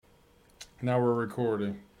Now we're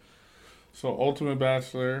recording. So, Ultimate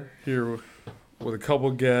Bachelor here with a couple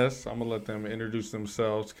guests. I'm going to let them introduce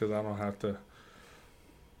themselves because I don't have to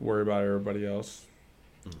worry about everybody else.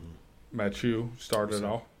 Mm-hmm. Matt, you started it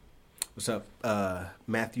all. What's up?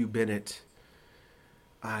 Matthew Bennett.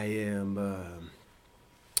 I am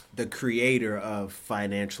the creator of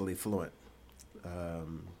Financially Fluent.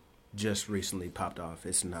 Just recently popped off.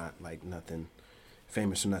 It's not like nothing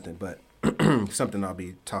famous or nothing, but something I'll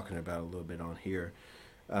be talking about a little bit on here.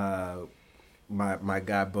 My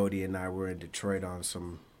guy Bodie and I were in Detroit on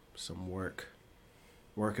some work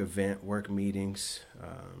meetings.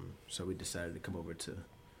 So we decided to come over to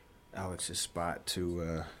Alex's spot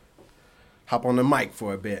to hop on the mic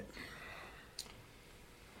for a bit.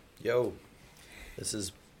 Yo, this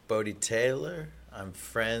is Bodie Taylor. I'm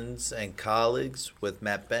friends and colleagues with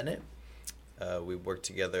Matt Bennett. We worked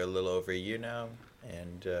together a little over a year now.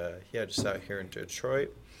 And, just out here in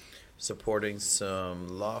Detroit, supporting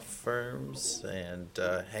some law firms and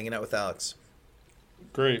hanging out with Alex.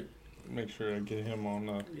 Great. Make sure I get him on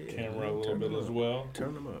the camera a little bit as well.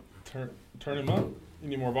 Turn him up. Turn him up? You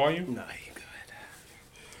need more volume? No, you good.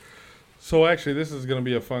 So, actually, this is going to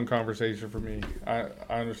be a fun conversation for me. I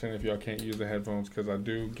understand if y'all can't use the headphones because I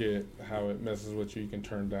do get how it messes with you. You can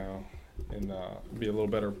turn down and be a little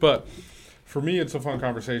better. But for me, it's a fun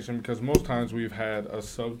conversation because most times we've had a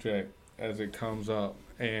subject as it comes up.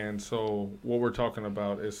 And so what we're talking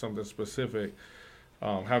about is something specific.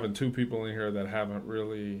 Having two people in here that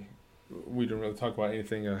we didn't really talk about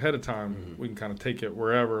anything ahead of time. Mm-hmm. We can kind of take it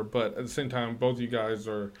wherever. But at the same time, both of you guys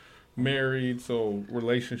are married, so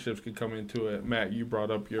relationships could come into it. Matt, you brought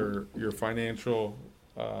up your financial...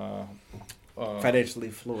 Financially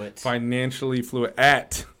Fluent. Financially Fluent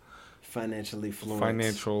at... Financially Fluent.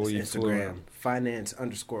 Financially Instagram. Fluent.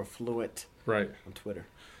 Finance_fluent. Right. On Twitter.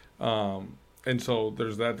 And so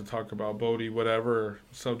there's that to talk about. Bodie, whatever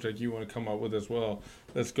subject you want to come up with as well,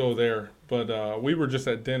 let's go there. But we were just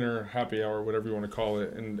at dinner, happy hour, whatever you want to call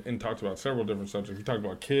it, and talked about several different subjects. We talked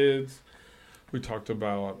about kids. We talked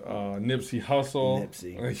about Nipsey Hussle.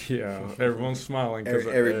 Nipsey. Yeah, everyone's smiling because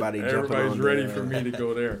everybody's ready for me to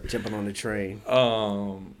go there. Jumping on the train.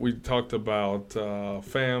 We talked about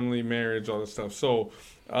family, marriage, all this stuff. So,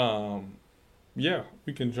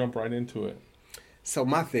 we can jump right into it. So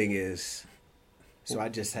my thing is, I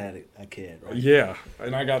just had a kid, right? Yeah,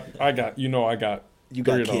 and I got. You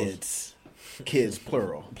got kids. Kids,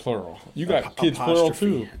 plural. You got kids, plural,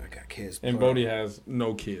 too. I got kids, plural. And Bodie has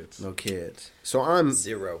no kids. No kids. So I'm...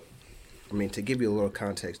 0. I mean, to give you a little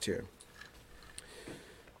context here,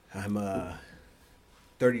 I'm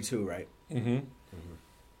 32, right? Mm-hmm.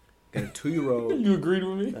 Got a 2-year-old. You agreed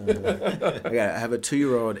with me? I have a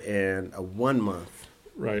 2-year-old and a 1 month.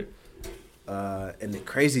 Right. And the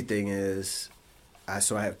crazy thing is, I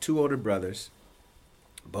have 2 older brothers.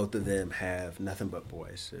 Both of them have nothing but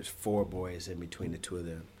boys. There's 4 boys in between the 2 of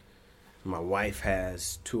them. My wife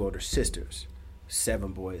has 2 older sisters,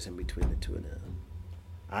 7 boys in between the 2 of them.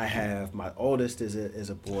 I have, my oldest is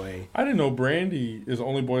a boy. I didn't know Brandy is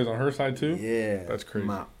only boys on her side too. Yeah. That's crazy.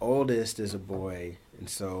 My oldest is a boy, and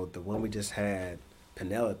so the one we just had,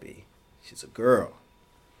 Penelope, she's a girl.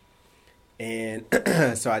 And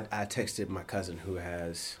so I texted my cousin who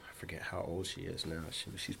has, I forget how old she is now.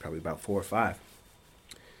 She's probably about 4 or 5.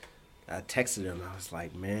 I texted him. I was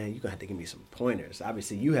like, "Man, you're gonna have to give me some pointers.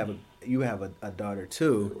 Obviously, you have a daughter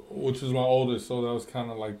too, which is my oldest, so that was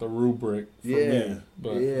kind of like the rubric for me."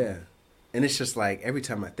 But yeah, and it's just like every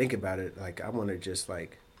time I think about it, like I want to just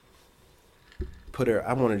like put her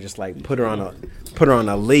on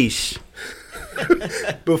a leash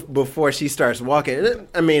before she starts walking.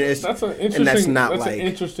 I mean, that's an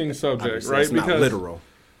interesting subject, right? It's not literal.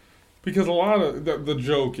 Because a lot of the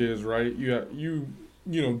joke is, right, you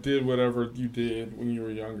did whatever you did when you were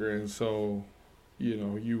younger, and so,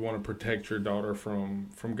 you want to protect your daughter from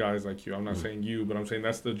guys like you. I'm not saying you, but I'm saying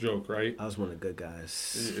that's the joke, right? I was one of the good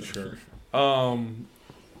guys. Yeah, sure.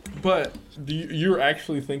 But you're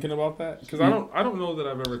actually thinking about that? Because I don't know that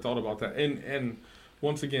I've ever thought about that. And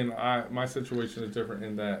once again, my situation is different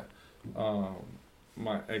in that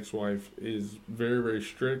my ex-wife is very, very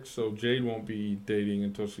strict, so Jade won't be dating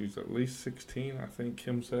until she's at least 16, I think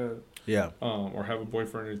Kim said. Yeah. Or have a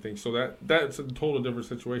boyfriend or anything. So that's a total different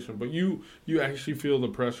situation. But you actually feel the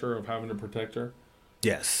pressure of having to protect her?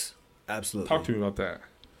 Yes, absolutely. Talk to me about that.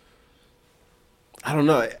 I don't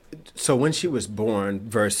know. So when she was born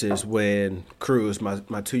versus when Cruz, my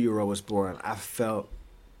 2-year-old, was born, I felt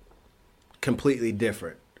completely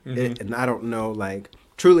different. Mm-hmm. And I don't know,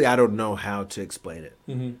 truly, I don't know how to explain it.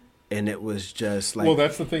 Mm-hmm. and it was just like, well,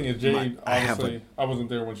 that's the thing is Jade. I wasn't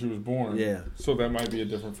there when she was born. Yeah. So that might be a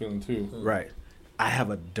different feeling too. right. I have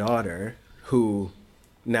a daughter who,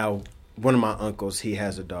 now one of my uncles, he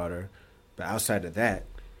has a daughter, but outside of that,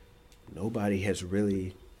 nobody has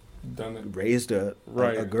really Done it. raised a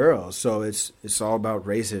Right. girl. So it's all about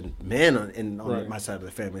raising men on Right. my side of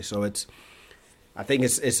the family. So I think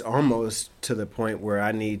it's almost to the point where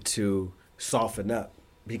I need to soften up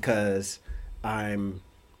because I'm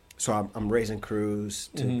raising Cruz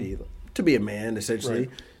to be a man essentially, Right.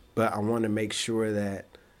 but I want to make sure that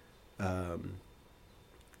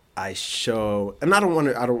I show, and I don't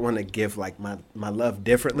want to give like my love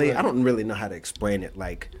differently. Right. I don't really know how to explain it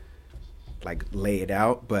like lay it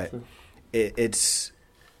out, but Sure. it's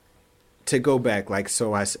to go back. Like,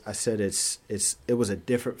 so I said it was a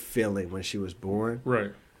different feeling when she was born.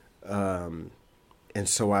 Right. And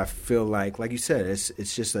so I feel like you said,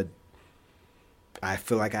 it's just I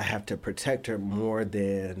feel like I have to protect her more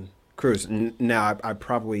than Cruz. Now I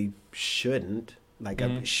probably shouldn't. Like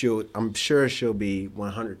I'm sure she'll be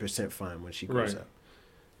 100% fine when she grows Right. up.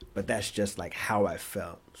 But that's just like how I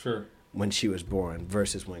felt Sure. when she was born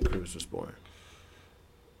versus when Cruz was born.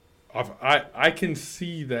 I can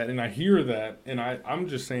see that and I hear that, and I'm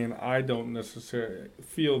just saying I don't necessarily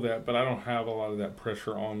feel that, but I don't have a lot of that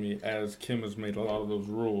pressure on me as Kim has made a lot of those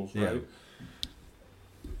rules, Yeah. right?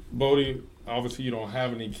 Bodie, obviously you don't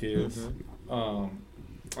have any kids.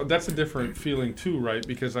 That's a different feeling too, right?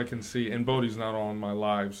 Because I can see, and Bodie's not on my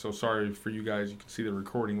live, so sorry for you guys. You can see the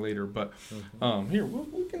recording later, but here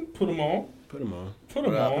we can put them on. Put them on. Put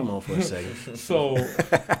them Put on. 'em on for a second. So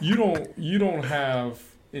you don't have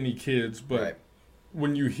any kids, but Right.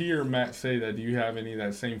 when you hear Matt say that, do you have any of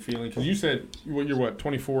that same feeling? Because you said you're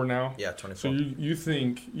 24 now. Yeah, 24. So you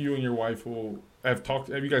think you and your wife will have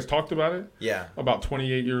you guys talked about it? Yeah. About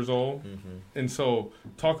 28 years old, Mm-hmm. and so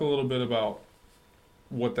talk a little bit about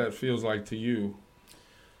what that feels like to you.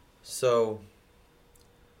 So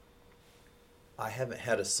I haven't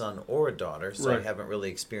had a son or a daughter, so I Right. haven't really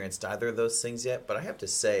experienced either of those things yet. But I have to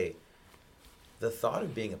say, the thought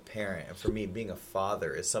of being a parent, and for me, being a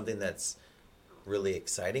father, is something that's really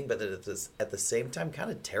exciting, but at the same time kind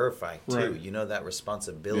of terrifying too. Right. You know, that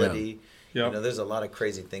responsibility. Yep. You know, there's a lot of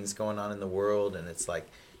crazy things going on in the world, and it's like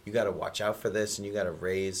you got to watch out for this, and you got to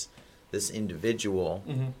raise this individual.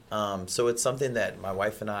 So it's something that my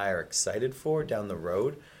wife and I are excited for down the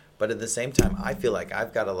road. But at the same time, I feel like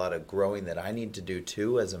I've got a lot of growing that I need to do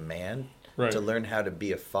too as a man, Right. to learn how to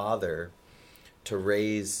be a father, to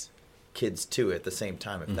raise kids too at the same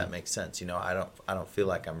time, if that makes sense. You know, I don't feel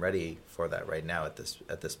like I'm ready for that right now at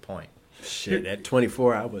this point. Shit, at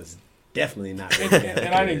 24, I was definitely not.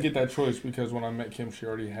 And I didn't get that choice because when I met Kim, she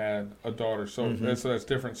already had a daughter. So that's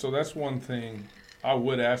different. So that's one thing I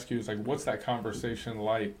would ask you is like, what's that conversation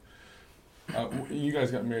like? You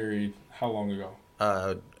guys got married how long ago?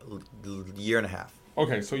 Year and a half.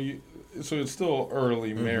 Okay, so it's still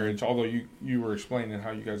early marriage, although you were explaining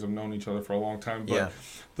how you guys have known each other for a long time. But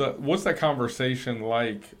Yeah. What's that conversation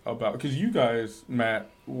like about? Because you guys, Matt,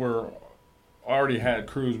 already had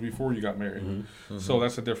Cruz before you got married, so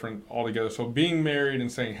that's a different altogether. So being married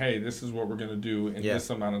and saying, "Hey, this is what we're going to do in this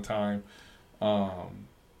amount of time,"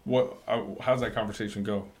 how's that conversation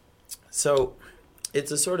go? So it's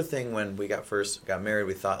the sort of thing when we first got married,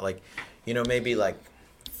 we thought like, you know, maybe like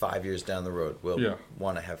 5 years down the road we'll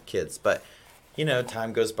want to have kids. But, you know,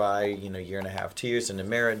 time goes by, you know, year and a half, 2 years into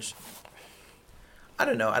marriage. I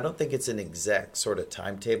don't know. I don't think it's an exact sort of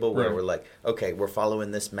timetable where we're like, okay, we're following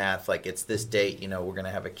this math. Like it's this date, you know, we're going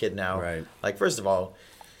to have a kid now. Right. Like, first of all,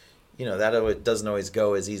 you know, that doesn't always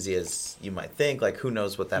go as easy as you might think. Like, who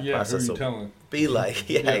knows what that process who will you telling? be like.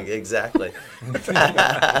 Yeah, exactly.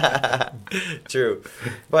 True.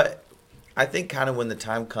 But I think kind of when the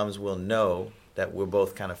time comes, we'll know that we'll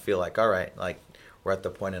both kind of feel like, all right, like we're at the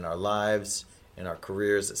point in our lives, in our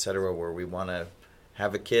careers, et cetera, where we want to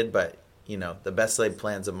have a kid. But, you know, the best laid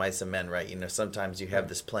plans of mice and men, right? You know, sometimes you have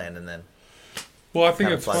this plan and then. Well, I think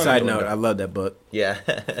Kinda it's fun. funny. Side note, I love that book. Yeah.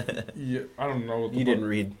 Yeah, I don't know. What the You book-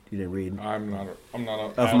 didn't read I'm not.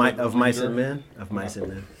 of Mice and Men. Of Mice and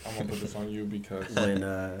Men. I'm gonna put this on you because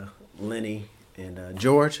When Lenny and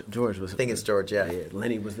George was. I think it's George, yeah.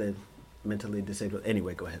 Lenny was the mentally disabled.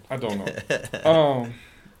 Anyway, go ahead. I don't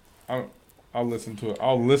know. I'll listen to it.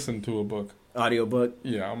 I'll listen to a book. Audiobook.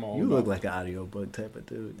 Yeah, I'm all. You about look like an audiobook type of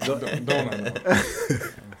dude. Go, don't I know?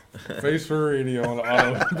 Face for radio on the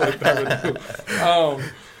auto type of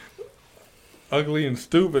dude. Ugly and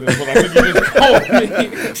stupid is what I think you just called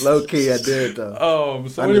me. Low key, I did though.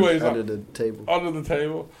 So anyways, under the table. under the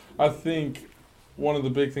table, I think one of the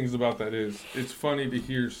big things about that is it's funny to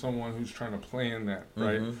hear someone who's trying to plan that,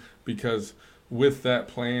 right? Mhm. Because with that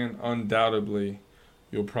plan, undoubtedly,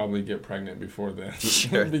 you'll probably get pregnant before then.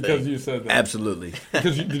 Sure because thing. you said that. Absolutely.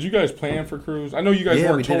 Because did you guys plan for cruise? I know you guys Yeah,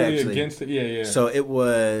 we weren't did totally actually. against it. Yeah. So it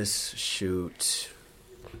was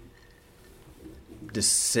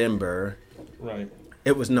December. Right.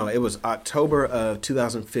 It was October of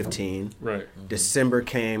 2015. Right. December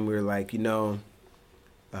came. We were like,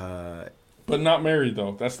 But not married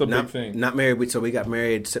though. That's the not big thing. not married. So we got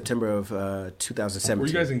married September of 2017. Were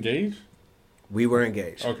you guys engaged? We were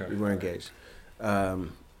engaged. Okay. We were engaged. So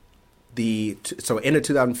end of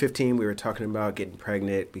 2015, we were talking about getting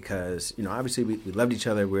pregnant because obviously we loved each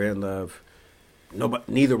other. We were in love.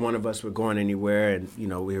 Neither one of us were going anywhere, and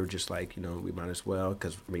we were just like we might as well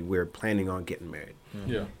because we were planning on getting married.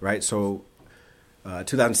 Yeah. Right. So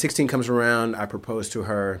 2016 comes around. I proposed to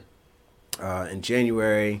her in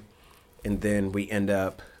January, and then we end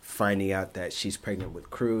up finding out that she's pregnant with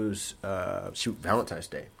Cruz. Valentine's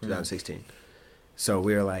Day, 2016. So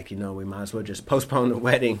we were like, we might as well just postpone the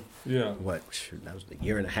wedding. Yeah. That was a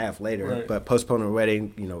year and a half later. Right. But postpone the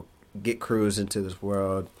wedding, get Cruz into this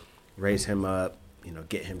world, raise him up,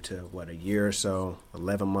 get him to, a year or so,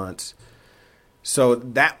 11 months. So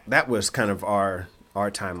that was kind of our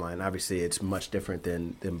timeline. Obviously, it's much different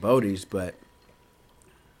than Bodie's, but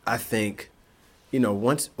I think,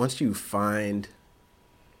 once you find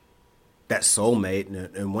that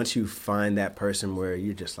soulmate and once you find that person where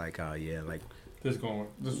you're just like, oh, yeah, like, This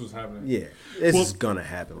was happening. yeah, this is gonna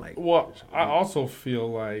happen. Like, Well, I also feel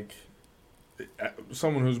like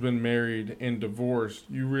someone who's been married and divorced,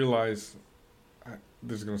 you realize,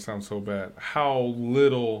 this is going to sound so bad, how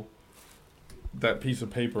little that piece of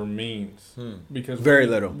paper means. Because Very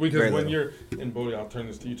little. Because Very when little. you're, and Bodie, I'll turn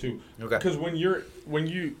this to you too. Okay. Because when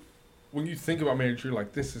you think about marriage, you're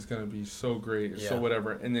like, this is going to be so great, so Yeah.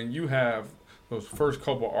 whatever. And then you have those first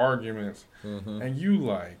couple arguments, and you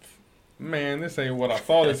like, man, this ain't what I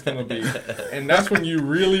thought it's going to be. And that's when you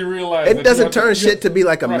really realize it that doesn't you have turn to, shit to be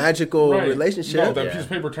like a Right, magical right. relationship. No, that Yeah. piece of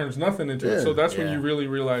paper turns nothing into Yeah. it. So that's when Yeah. you really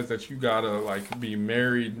realize that you gotta like be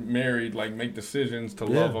married, like make decisions to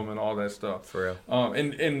love them and all that stuff. For real.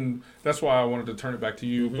 And that's why I wanted to turn it back to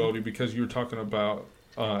you, Mhm. Bodie, because you were talking about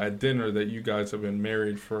at dinner that you guys have been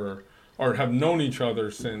married or have known each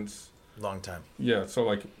other since. Long time. Yeah, so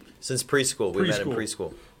like Since preschool. We met in Preschool.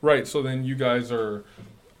 preschool. right. So then you guys were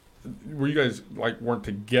you guys like weren't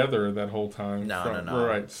together that whole time? No, no.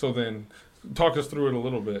 Right. So then talk us through it a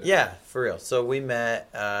little bit. Yeah, for real. So we met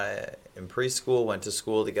in preschool, went to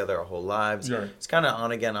school together our whole lives. Yeah. It's kind of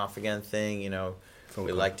on again, off again thing, Phone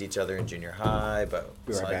We call. liked each other in junior high, but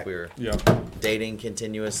Be it's right like back. we were Yeah. dating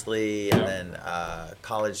continuously. And Yeah. then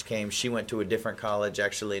college came. She went to a different college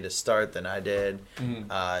actually to start than I did.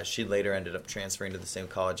 Mhm. She later ended up transferring to the same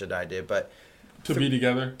college that I did. But To be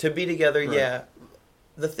together. to be together, Right. yeah.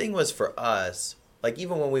 The thing was for us, like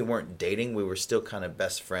even when we weren't dating, we were still kind of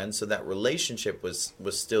best friends. So that relationship was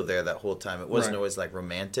still there that whole time. It wasn't Right. always like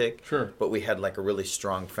romantic, Sure. but we had like a really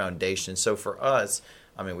strong foundation. So for us,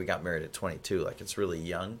 I mean, we got married at 22, like it's really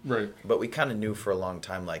young, Right. but we kind of knew for a long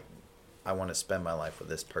time, like I want to spend my life with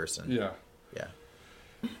this person. Yeah. Yeah.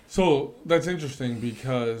 So that's interesting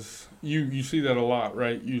because you see that a lot,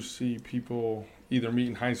 right? You see people either meet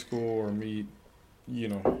in high school or meet,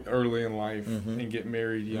 early in life Mhm. and get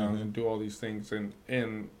married young Mhm. and do all these things,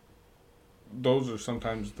 and those are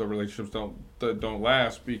sometimes the relationships that don't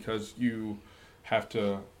last because you have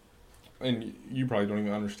to, and you probably don't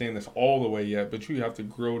even understand this all the way yet, but you have to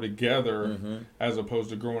grow together Mm-hmm. as opposed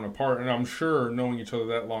to growing apart. And I'm sure knowing each other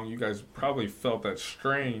that long, you guys probably felt that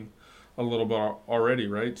strain a little bit already,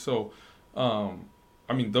 right? So,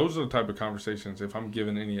 I mean, those are the type of conversations, if I'm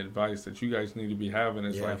giving any advice that you guys need to be having,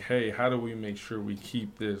 is Yeah. like, hey, how do we make sure we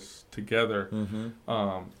keep this together? Mm-hmm.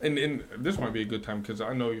 And this might be a good time because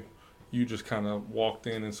I know you just kind of walked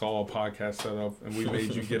in and saw a podcast set up and we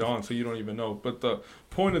made you get on, so you don't even know. But the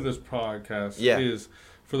point of this podcast Yeah. is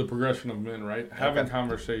for the progression of men, right? Having Okay.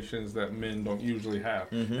 conversations that men don't usually have.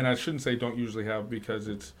 Mhm. And I shouldn't say don't usually have because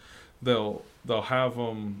they'll have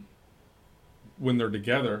them when they're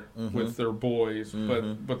together Mhm. with their boys,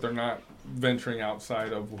 Mhm. but they're not venturing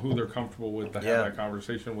outside of who they're comfortable with to have Yeah. that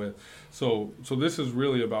conversation with. So this is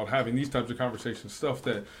really about having these types of conversations, stuff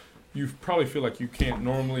that you probably feel like you can't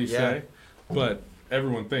normally Yeah. say, but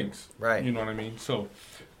everyone thinks. Right. You know what I mean? So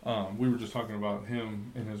we were just talking about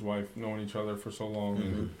him and his wife knowing each other for so long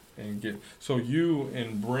Mm-hmm. and so you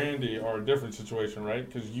and Brandy are a different situation, right?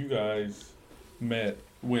 Because you guys met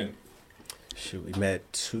when? Shoot, we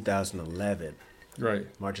met 2011, Right.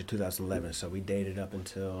 March of 2011. So we dated up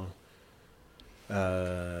until,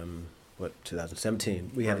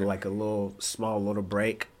 2017. We had Right. like a small little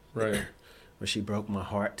break Right. where she broke my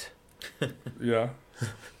heart. Yeah.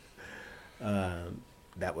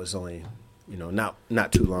 That was only, not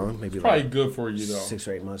too long, maybe Probably like good for you though. 6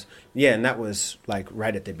 or 8 months. Yeah, and that was like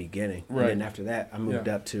right at the beginning. Right. And then after that, I moved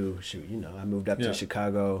Yeah. up to I moved up Yeah. to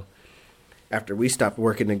Chicago after we stopped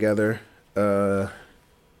working together.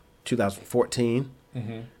 2014,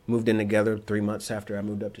 Mm-hmm. moved in together 3 months after I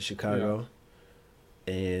moved up to Chicago,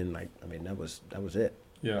 and that was it.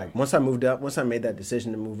 Yeah. Like once I made that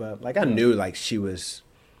decision to move up, like I knew like she was,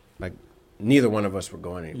 like neither one of us were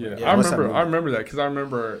going anywhere. Yeah, Once I remember that because I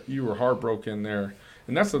remember you were heartbroken there,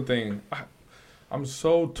 and that's the thing. I'm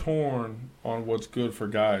so torn on what's good for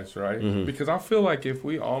guys, right? Mhm. Because I feel like if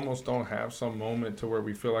we almost don't have some moment to where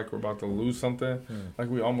we feel like we're about to lose something, like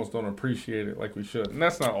we almost don't appreciate it like we should. And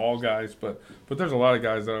that's not all guys, but there's a lot of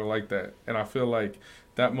guys that are like that. And I feel like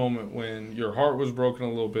that moment when your heart was broken a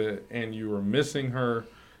little bit and you were missing her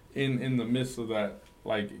in the midst of that,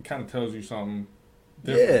 like it kind of tells you something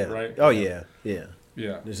different, right? Oh yeah. Yeah.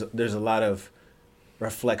 There's a lot of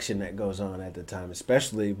reflection that goes on at the time,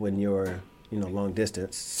 especially when you're long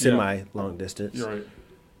distance, semi long distance. You're right.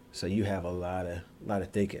 So you have a lot of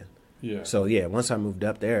thinking. Yeah. So yeah, once I moved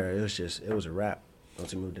up there, it was a wrap.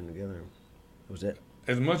 Once we moved in together, it was it.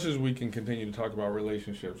 As much as we can continue to talk about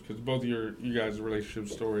relationships, because both of you guys'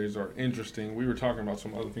 relationship stories are interesting. We were talking about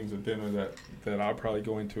some other things at dinner that I'll probably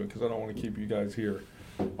go into it because I don't want to keep you guys here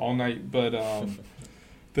all night. But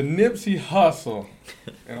the Nipsey Hussle,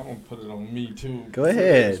 and I'm gonna put it on me too. Go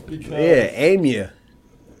ahead. Because, Yeah, aim you.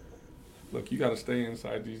 Look, you got to stay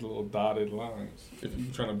inside these little dotted lines if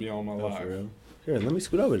you're trying to be on my Oh, for live. real? Here, let me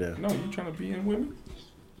scoot over there. No, you trying to be in with me?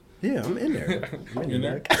 Yeah, I'm in there. I'm In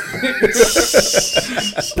there.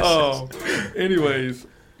 Anyways,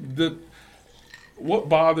 what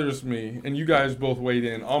bothers me, and you guys both weighed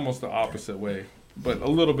in almost the opposite way, but a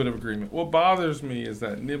little bit of agreement. What bothers me is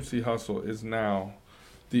that Nipsey Hussle is now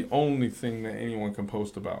the only thing that anyone can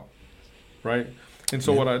post about, right? And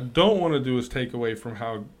so what I don't want to do is take away from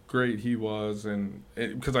how great he was, and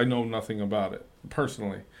because I know nothing about it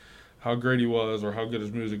personally, how great he was or how good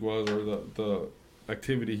his music was or the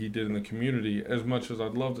activity he did in the community, as much as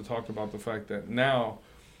I'd love to talk about the fact that now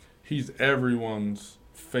he's everyone's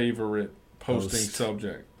favorite posting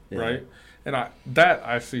subject, right? And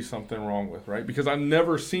I see something wrong with, right? Because I've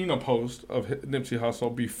never seen a post of Nipsey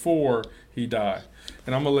Hussle before he died.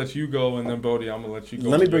 And I'm going to let you go, and then Bodie, I'm going to let you go.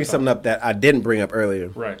 Let me bring something up that I didn't bring up earlier.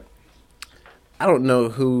 Right. I don't know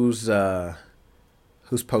whose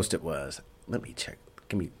post it was. Let me check.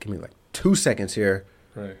 Give me like 2 seconds here.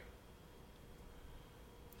 Right.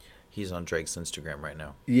 He's on Drake's Instagram right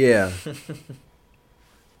now. Yeah.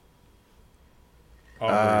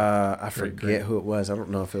 I Drake, forget who it was. I don't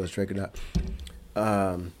know if it was Drake or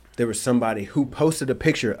not. There was somebody who posted a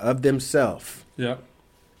picture of themselves, Yeah.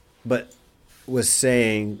 but was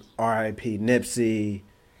saying R.I.P. Nipsey.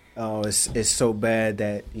 Oh, it's so bad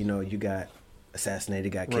that you got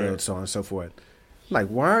assassinated, got killed, Right. so on and so forth. Like,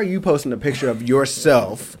 why are you posting a picture of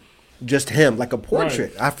yourself, just him, like a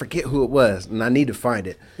portrait? Right. I forget who it was, and I need to find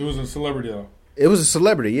it. It was a celebrity, though. It was a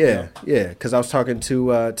celebrity, yeah. Because I was talking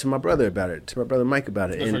to my brother about it, to my brother Mike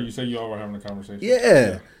about it. That's and what you said you all were having a conversation.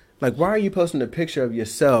 yeah. Like, why are you posting a picture of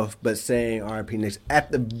yourself but saying R.I.P. Nipsey?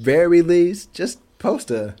 At the very least, just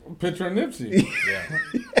post a... Picture of Nipsey.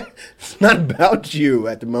 Yeah. It's not about you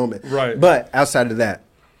at the moment. Right. But outside of that,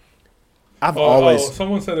 I've always...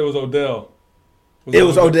 someone said it was Odell. It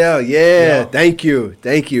was Odell. Yeah. Yeah. Thank you.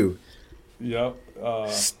 Yep.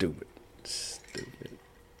 Stupid.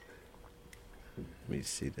 Let me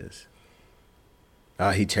see this.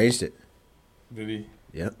 He changed it. Did he?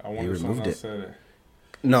 Yep. I He wonder if someone removed else it. said it.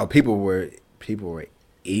 No, people were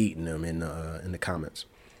eating them in the comments.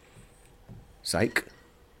 Psych.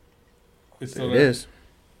 It's There still it there. is.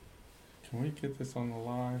 Can we get this on the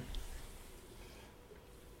live?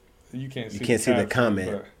 You can't see. You can't see the caption,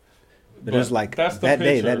 comment. But it was like that's the that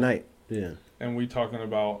day, picture, that night. Yeah. and we talking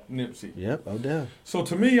about Nipsey. Yep. Odell. So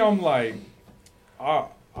to me, I'm like, I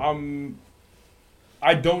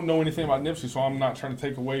don't know anything about Nipsey, so I'm not trying to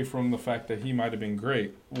take away from the fact that he might have been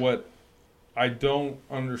great. What I don't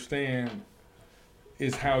understand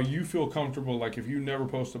is how you feel comfortable. Like if you never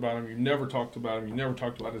post about him, you never talked about him, you never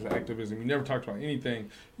talked about his activism, you never talked about anything,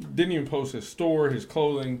 you didn't even post his store, his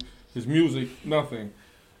clothing, his music, nothing.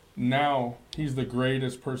 Now he's the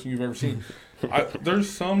greatest person you've ever seen. There's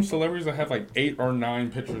some celebrities that have like 8 or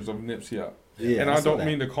 9 pictures of Nipsey up. Yeah, And I I saw don't that.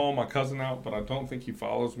 mean to call my cousin out, but I don't think he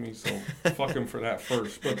follows me, so fuck him for that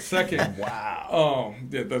first. But second, Wow.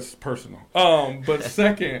 yeah, that's personal. But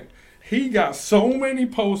second, He got so many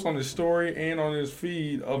posts on his story and on his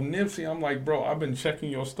feed of Nipsey. I'm like, bro, I've been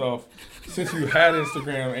checking your stuff since you had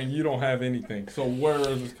Instagram and you don't have anything. So where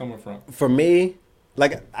is this coming from? For me,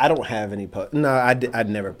 like, I don't have any post. No, I'd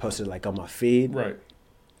never posted like on my feed. Right.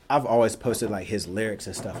 I've always posted like his lyrics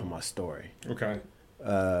and stuff on my story. Okay.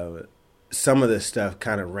 Some of this stuff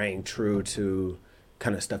kind of rang true to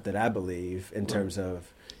kind of stuff that I believe in terms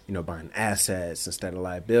of, you know, buying assets instead of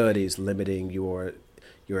liabilities, limiting your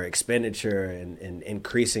expenditure and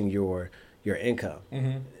increasing your income.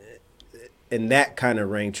 Mm-hmm. And that kind of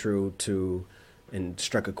rang true to and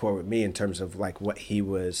struck a chord with me in terms of like what he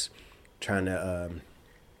was trying to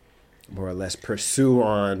more or less pursue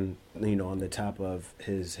on, you know, on the top of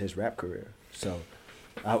his rap career. So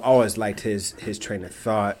I've always liked his train of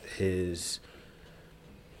thought, his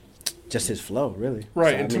flow, really.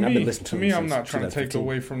 Right, So, and I've been to listening me, him I'm since not trying to take 2015.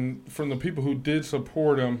 away from the people who did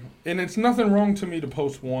support him. And it's nothing wrong to me to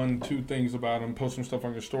post 1-2 things about him, post some stuff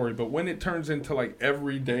on your story. But when it turns into like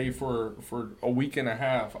every day for a week and a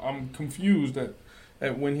half, I'm confused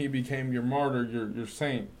at when he became your martyr, your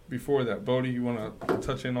saint. Before that, Bodie, you want to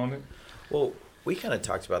touch in on it? Well, we kind of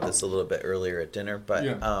talked about this a little bit earlier at dinner, but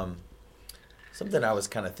Yeah. something I was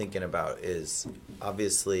kind of thinking about is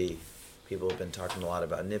obviously people have been talking a lot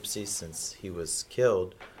about Nipsey since he was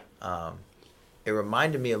killed. It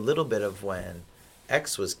reminded me a little bit of when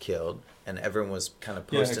X was killed, and everyone was kind of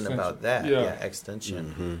posting about that. Yeah.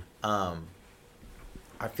 Extension. Mm-hmm.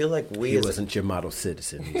 I feel like we He as wasn't your model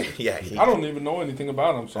citizen. yeah, I don't even know anything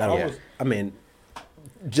about him, so I mean,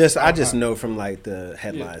 I just know from like the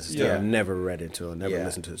headlines. and stuff. Yeah. I've never read into it, never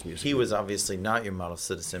listened to his music. He was obviously not your model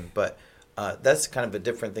citizen, but that's kind of a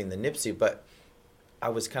different thing than Nipsey. But I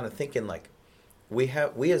was kind of thinking like we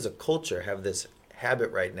as a culture have this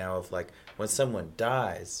habit right now of like when someone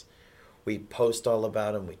dies, we post all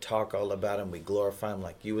about him, we talk all about him, we glorify him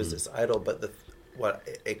like you as this idol. But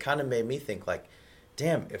it kind of made me think like,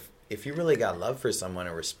 damn, if you really got love for someone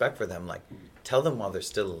and respect for them, like tell them while they're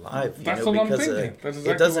still alive. You That's know, what I'm because thinking. That's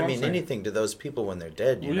exactly it doesn't what I'm mean saying. anything to those people when they're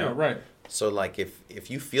dead. You know? Yeah, right. So like if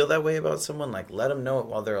you feel that way about someone, like let them know it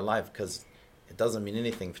while they're alive, because it doesn't mean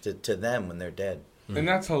anything to them when they're dead. And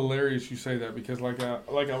that's hilarious you say that, because like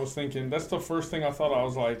I was thinking, that's the first thing I thought. I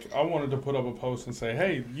was like, I wanted to put up a post and say,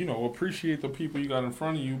 hey, you know, appreciate the people you got in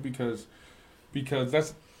front of you, because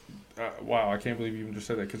that's wow, I can't believe you even just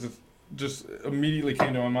said that, because it just immediately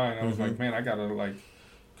came to my mind. I was like, man, I gotta like,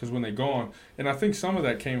 because when they gone, and I think some of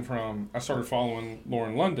that came from I started following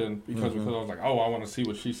Lauren London because I was like, oh, I want to see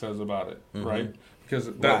what she says about it, right? Because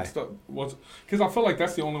that's because I feel like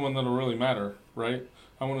that's the only one that'll really matter, right?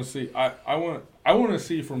 I want to see. I want to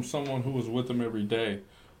see from someone who was with them every day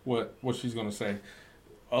what she's gonna say.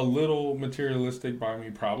 A little materialistic by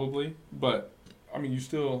me probably, but I mean, you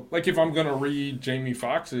still like if I'm gonna read Jamie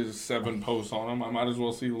Foxx's 7 posts on him, I might as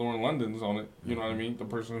well see Lauren London's on it. You know what I mean? The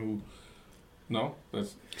person who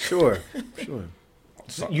that's Sure.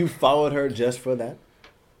 so, You followed her just for that?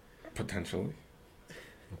 potentially.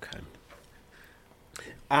 Okay.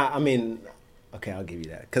 I mean, okay, I'll give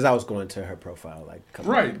you that, because I was going to her profile like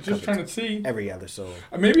Just trying to see every other so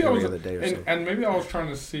maybe I every was other day or so. and maybe I was trying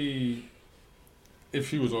to see if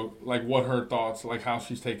she was like what her thoughts, like how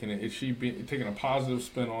she's taking it. Is she taking a positive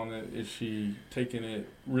spin on it? Is she taking it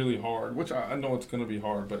really hard? Which I know it's going to be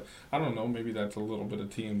hard, but I don't know. Maybe that's a little bit of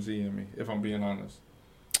TMZ in me, if I'm being honest.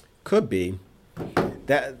 Could be.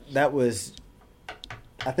 That was.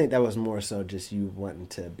 I think that was more so just you wanting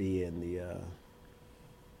to be in the,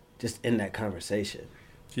 just in that conversation.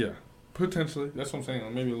 Yeah, potentially. That's what I'm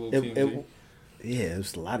saying. Maybe a little TMZ. Yeah, it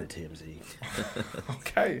was a lot of TMZ.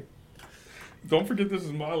 Okay. Don't forget this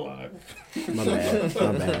is my live. My bad.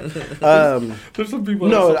 There's some people.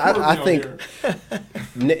 No, that support I me on think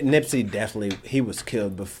here. Nipsey definitely, he was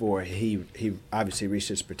killed before he obviously reached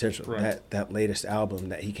his potential. Right. That latest album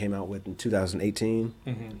that he came out with in 2018.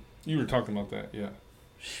 Mm-hmm. You were talking about that, yeah.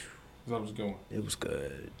 As I was going. It was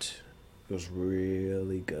good. It was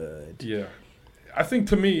really good. Yeah. I think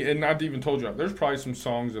to me, and I've even told you, there's probably some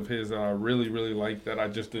songs of his that I really, really like that I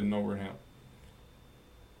just didn't know were him.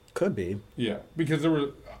 Could be. Yeah, because there were.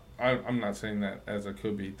 I'm not saying that as a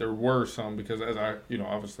could be. There were some, because as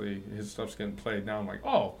obviously his stuff's getting played now. I'm like,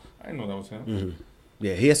 oh, I didn't know that was him. Mm-hmm.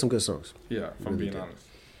 Yeah, he has some good songs. Yeah, if I'm Really being did. honest.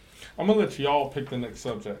 I'm gonna let y'all pick the next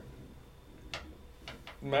subject.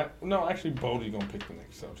 Matt, no, actually, Bodie's gonna pick the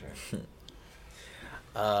next subject.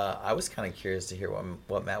 I was kind of curious to hear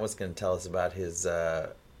what Matt was going to tell us about his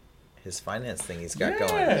finance thing he's got going.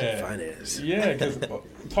 Finance. Yeah, because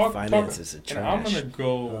Finance is a and I'm trash. gonna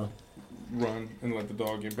go run and let the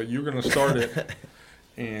dog in, but you're gonna start it,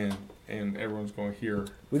 and and everyone's going to hear.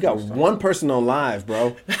 We got one person on live,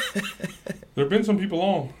 bro. There have been some people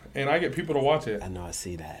on, and I get people to watch it. I know, I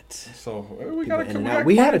see that. So we got a People in and couple. out.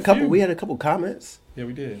 We had a couple comments. Yeah,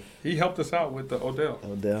 we did. He helped us out with the Odell.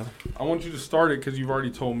 Odell. I want you to start it because you've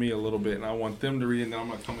already told me a little bit, and I want them to read it, and then I'm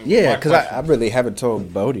going to come in Yeah, with because my I really haven't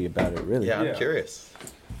told Bodie about it, really. Yeah, I'm Yeah. curious.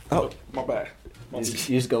 Oh, my bad. You're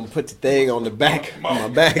just going to put the thing on the back, on my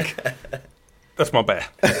back. That's my bad.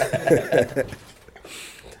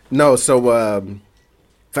 No, so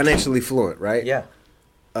financially fluent, right? Yeah.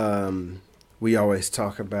 We always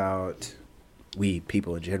talk about, we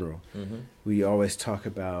people in general, we always talk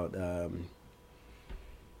about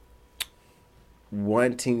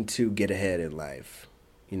wanting to get ahead in life,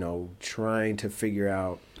 you know, trying to figure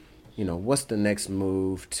out, you know, what's the next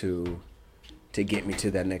move to get me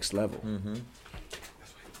to that next level.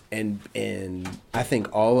 And I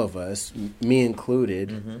think all of us, me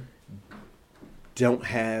included, don't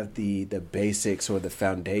have the basics or the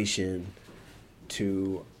foundation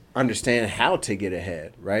to understand how to get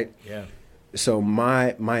ahead, right? Yeah. So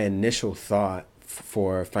my initial thought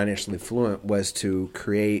for Financially Fluent was to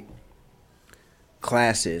create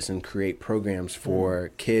classes and create programs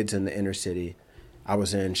for kids in the inner city. I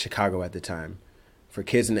was in Chicago at the time. For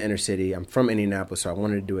kids in the inner city, I'm from Indianapolis, so I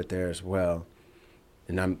wanted to do it there as well.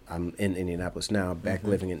 And I'm in Indianapolis now, back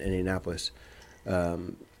living in Indianapolis.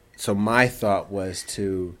 So my thought was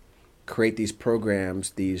to create these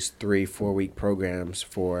programs, these 3-4 week programs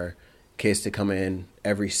for kids to come in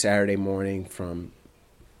every Saturday morning from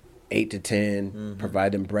 8 to 10,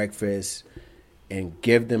 provide them breakfast, and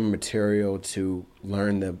give them material to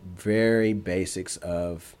learn the very basics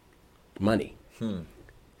of money,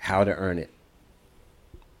 how to earn it,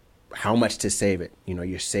 how much to save it, you know,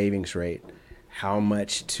 your savings rate, how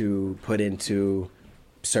much to put into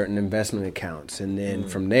certain investment accounts. And then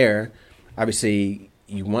from there, obviously,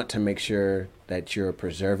 you want to make sure that you're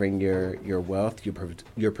preserving your wealth,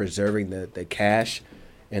 you're preserving the cash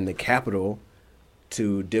and the capital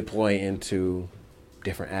to deploy into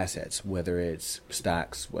different assets, whether it's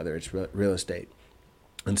stocks, whether it's real estate.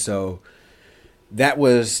 And so that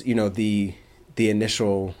was, you know, the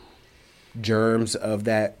initial germs of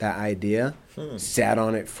that idea. Sat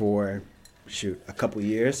on it for a couple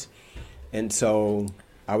years. And so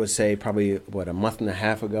I would say probably a month and a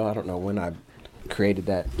half ago, I don't know when I created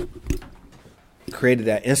that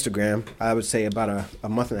Instagram. I would say about a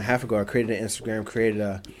month and a half ago, I created an Instagram, created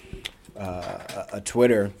a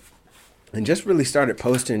Twitter, and just really started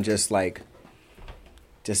posting just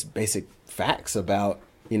basic facts about,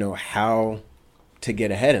 you know, how to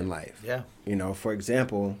get ahead in life. Yeah. You know, for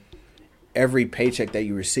example, every paycheck that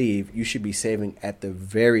you receive, you should be saving at the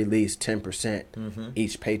very least 10%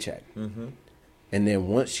 each paycheck. And then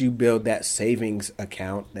once you build that savings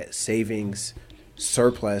account, that savings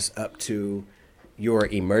surplus up to your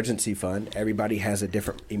emergency fund, everybody has a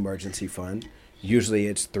different emergency fund. Usually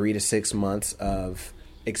it's 3 to 6 months of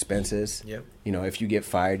expenses. Yep. You know, if you get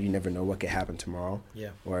fired, you never know what could happen tomorrow. Yeah.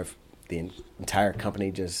 Or if the entire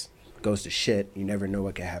company just goes to shit, you never know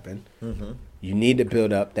what could happen. You need to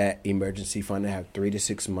build up that emergency fund to have 3 to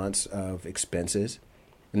 6 months of expenses.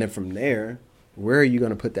 And then from there, where are you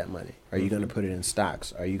going to put that money? Are you going to put it in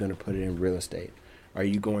stocks? Are you going to put it in real estate? Are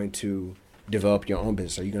you going to develop your own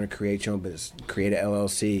business? Are you going to create your own business? Create an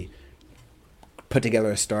LLC? Put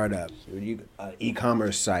together a startup? An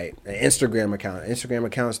e-commerce site? An Instagram account? Instagram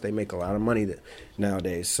accounts, they make a lot of money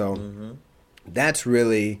nowadays. So that's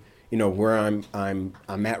really, you know, where I'm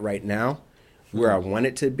at right now. Where I want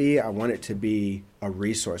it to be, I want it to be a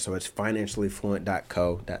resource. So it's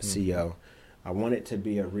financiallyfluent.co.co. I want it to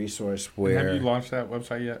be a resource where... Have you launched that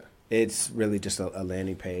website yet? It's really just a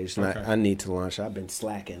landing page. And I need to launch it. I've been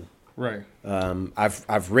slacking. Right.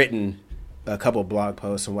 I've written a couple blog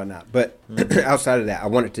posts and whatnot. But outside of that, I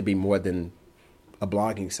want it to be more than a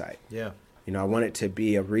blogging site. Yeah. You know, I want it to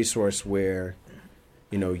be a resource where,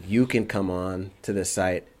 you know, you can come on to the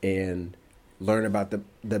site and learn about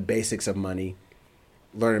the basics of money,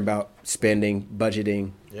 learn about spending,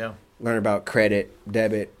 budgeting, learn about credit,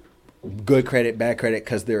 debit, good credit, bad credit,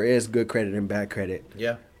 because there is good credit and bad credit.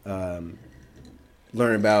 Yeah.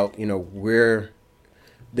 Learn about, you know, where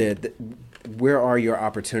are your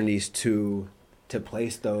opportunities to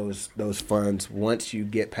place those funds once you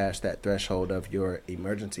get past that threshold of your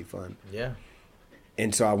emergency fund. Yeah.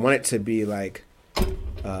 And so I want it to be like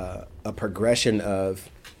a progression of,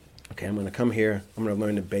 okay, I'm going to come here. I'm going to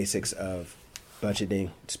learn the basics of budgeting,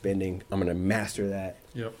 spending. I'm going to master that.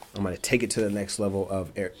 Yep. I'm going to take it to the next level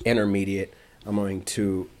of intermediate. I'm going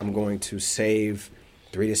to save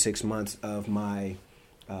 3 to 6 months of my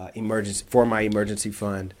emergency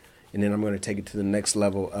fund, and then I'm going to take it to the next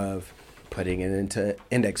level of putting it into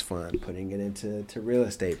index fund, putting it into real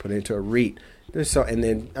estate, putting it into a REIT. And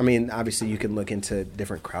then, I mean, obviously you can look into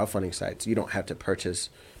different crowdfunding sites. You don't have to purchase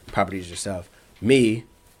properties yourself.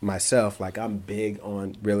 Myself, like I'm big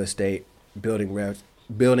on real estate, building wealth,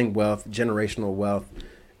 generational wealth.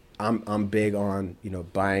 I'm big on,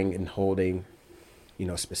 buying and holding,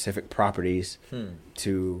 specific properties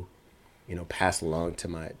to, pass along to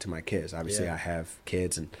my kids. Obviously I have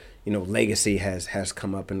kids, and, legacy has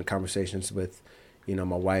come up in the conversations with, my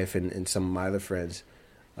wife and some of my other friends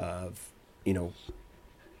of,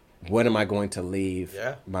 what am I going to leave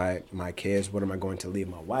my kids? What am I going to leave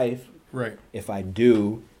my wife? Right. If I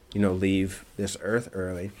do, leave this earth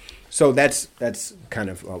early. So that's kind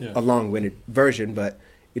of a long-winded version, but,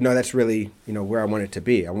 that's really, where I want it to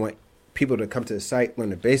be. I want people to come to the site,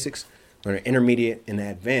 learn the basics, learn the intermediate and the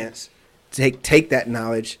advanced, take that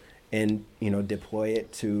knowledge and, deploy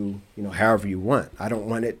it to, however you want. I don't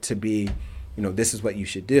want it to be, this is what you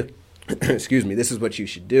should do. Excuse me, this is what you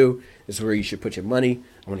should do. This is where you should put your money.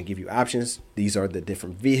 I want to give you options. These are the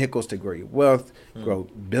different vehicles to grow your wealth,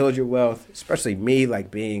 build your wealth, especially me,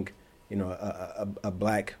 like being, a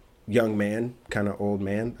black young man, kind of old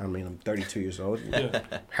man. I mean, I'm 32 years old,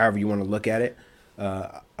 however you want to look at it.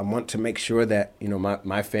 I want to make sure that,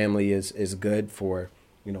 my family is good for,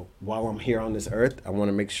 while I'm here on this earth. I want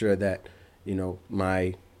to make sure that,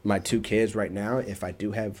 my two kids right now, if I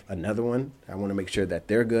do have another one, I want to make sure that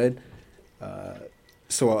they're good.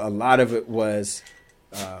 So a lot of it was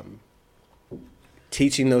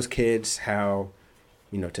teaching those kids how,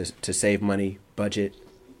 to save money, budget,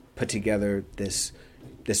 put together this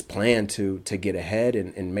plan to get ahead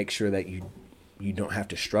and make sure that you don't have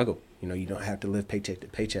to struggle. You don't have to live paycheck to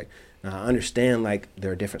paycheck. Now, I understand, like,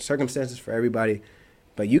 there are different circumstances for everybody,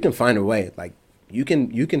 but you can find a way. Like, you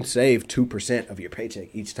can save 2% of your paycheck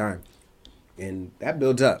each time. And that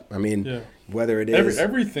builds up. I mean, whether it is...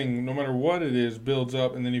 Everything, no matter what it is, builds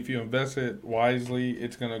up. And then if you invest it wisely,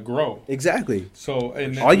 it's going to grow. Exactly. So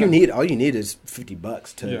all you need is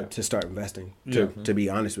 $50 to start investing, to be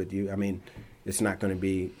honest with you. I mean, it's not going to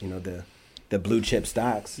be, the blue chip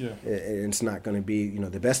stocks. Yeah. It's not going to be,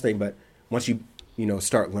 the best thing. But once you,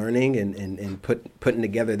 start learning and putting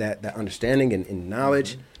together that understanding and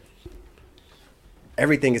knowledge... Mm-hmm.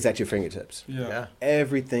 Everything is at your fingertips. Yeah.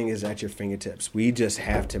 Everything is at your fingertips. We just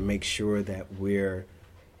have to make sure that we're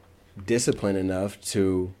disciplined enough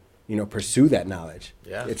to, pursue that knowledge.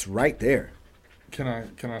 Yeah. It's right there. Can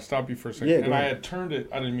I stop you for a second? Yeah, and I had turned it,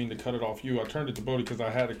 I didn't mean to cut it off you. I turned it to Bodie because I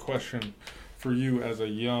had a question for you as a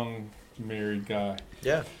young married guy.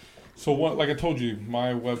 Yeah. So like I told you,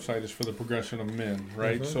 my website is for the progression of men,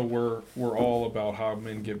 right? Mm-hmm. So we're all about how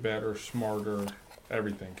men get better, smarter,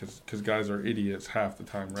 everything, because guys are idiots half the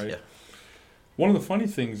time, right? Yeah. One of the funny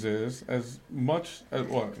things is, as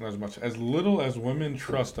little as women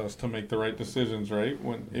trust us to make the right decisions, right?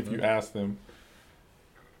 If you ask them,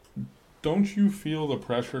 don't you feel the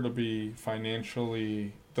pressure to be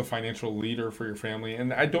the financial leader for your family?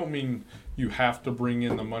 And I don't mean you have to bring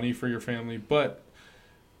in the money for your family, but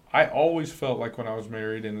I always felt like when I was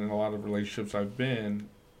married and in a lot of relationships I've been,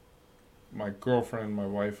 my girlfriend, my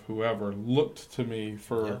wife, whoever, looked to me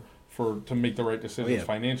to make the right decisions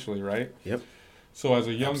financially, right? Yep. So as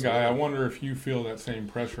a young guy, I wonder if you feel that same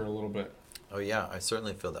pressure a little bit. Oh, yeah. I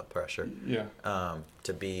certainly feel that pressure. Yeah.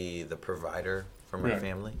 To be the provider for my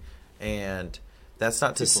family. And that's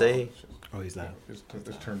not to say... Oh, he's loud. It's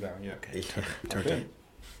turned down, yeah. Okay. Turned down.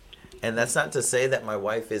 And that's not to say that my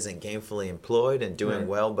wife isn't gainfully employed and doing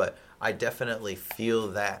well, but I definitely feel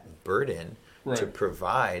that burden to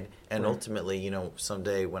provide, and ultimately,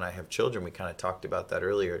 someday when I have children, we kind of talked about that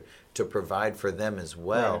earlier, to provide for them as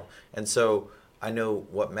well. Right. And so I know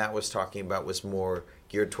what Matt was talking about was more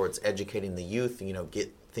geared towards educating the youth,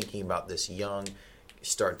 thinking about this young,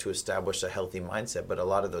 start to establish a healthy mindset. But a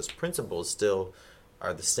lot of those principles still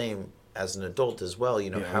are the same as an adult as well.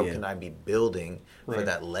 How can I be building for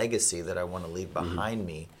that legacy that I want to leave behind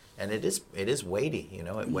me? And it is weighty,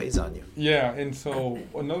 it weighs on you. Yeah, and so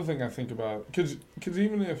another thing I think about, because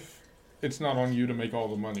even if it's not on you to make all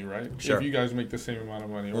the money, right? Sure. If you guys make the same amount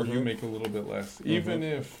of money or you make a little bit less, even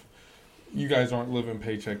if you guys aren't living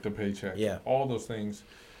paycheck to paycheck, all those things,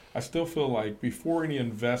 I still feel like before any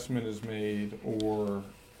investment is made or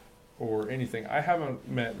anything, I haven't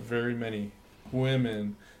met very many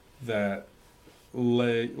women that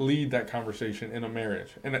lead that conversation in a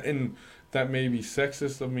marriage. And that may be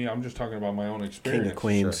sexist of me. I'm just talking about my own experience. King of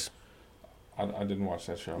Queens. Sure. I didn't watch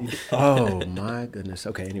that show. Oh, my goodness.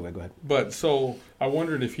 Okay, anyway, go ahead. But so I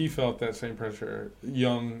wondered if he felt that same pressure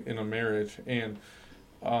young in a marriage. And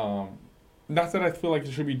not that I feel like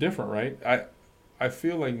it should be different, right? I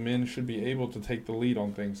feel like men should be able to take the lead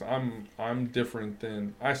on things. I'm different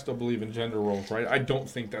than, I still believe in gender roles, right? I don't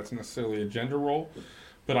think that's necessarily a gender role,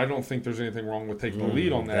 but I don't think there's anything wrong with taking the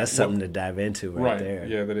lead on that. That's something to dive into right there.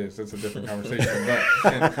 Yeah, that is. That's a different conversation.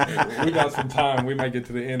 But and we got some time. We might get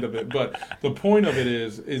to the end of it. But the point of it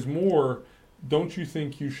is more, don't you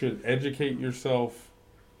think you should educate yourself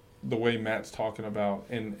the way Matt's talking about?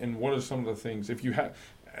 And what are some of the things, if you have,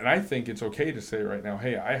 and I think it's okay to say right now,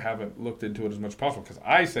 hey, I haven't looked into it as much as possible, because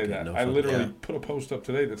I say that. I literally put a post up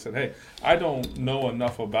today that said, hey, I don't know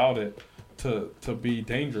enough about it to be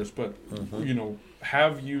dangerous, but, you know,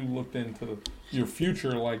 have you looked into your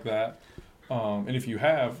future like that? And if you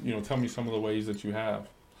have, you know, tell me some of the ways that you have.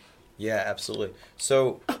 Yeah, absolutely.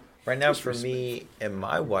 So right now for me and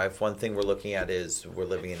my wife, one thing we're looking at is we're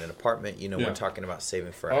living in an apartment. You know, we're talking about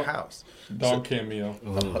saving for a house. Dog cameo.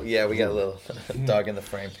 Oh, yeah, we got a little dog in the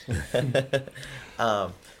frame.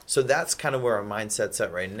 So that's kind of where our mindset's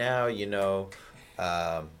at right now. You know,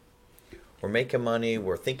 we're making money.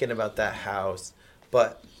 We're thinking about that house.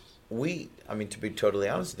 But I mean, to be totally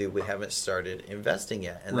honest with you, we haven't started investing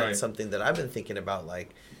yet. And that's something that I've been thinking about.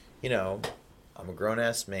 Like, you know, I'm a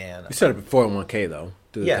grown-ass man. You started before 401k, though,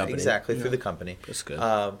 through the company. Exactly, through the company. That's good.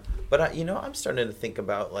 But, you know, I'm starting to think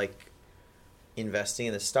about, like, investing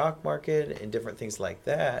in the stock market and different things like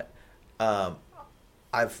that.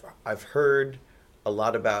 I've heard a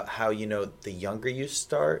lot about how, you know, the younger you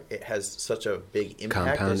start, it has such a big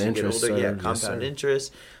impact Compound as you get interest, older. sir. Yeah, Yes, compound sir.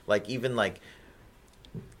 interest. Like, even, like,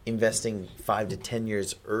 investing 5 to 10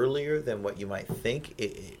 years earlier than what you might think,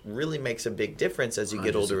 it really makes a big difference as you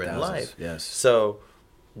get Hundreds of older in thousands, life. yes. So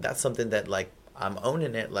that's something that, like, I'm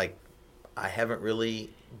owning it. Like, I haven't really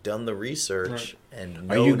done the research and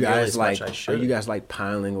know Are you nearly guys as like? much I Are should. you guys like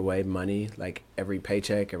piling away money like every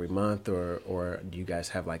paycheck, every month, or do you guys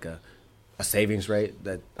have like a savings rate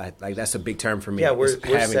that like that's a big term for me? Yeah, we're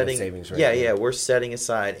having setting. a savings rate. Yeah, we're setting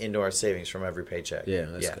aside into our savings from every paycheck. Yeah,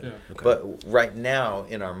 that's good. Yeah. Okay. But right now,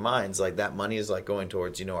 in our minds, like that money is like going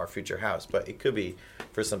towards, you know, our future house. But it could be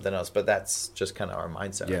for something else. But that's just kind of our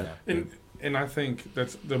mindset Yeah. right now. And I think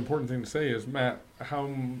that's the important thing to say is, Matt, how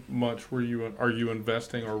much are you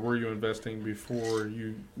investing before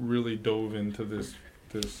you really dove into this?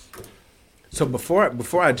 So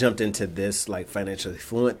before I jumped into this like financially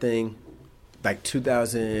fluent thing, like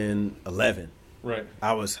 2011, Right.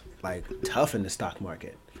 I was like tough in the stock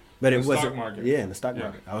market. But it The wasn't. stock market. Yeah, in the stock Yeah.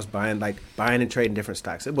 market. I was buying and trading different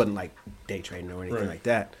stocks. It wasn't like day trading or anything Right. like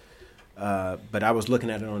that. But I was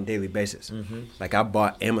looking at it on a daily basis. Like I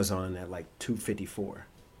bought Amazon at like $254,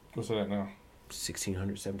 What's that now?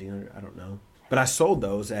 $1,600, $1,700, I don't know. But I sold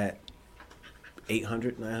those at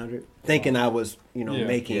 $800, $900, thinking I was, you know, Yeah.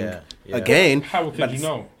 making Yeah. a gain. How could but you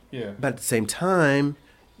know? Yeah. But at the same time,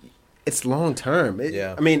 it's long term.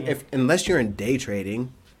 Yeah. I mean, unless you're in day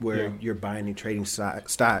trading, where Yeah. you're buying and trading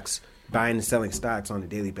stocks, buying and selling stocks on a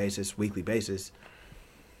daily basis, weekly basis,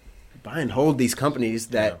 buy and hold these companies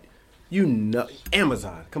that you know,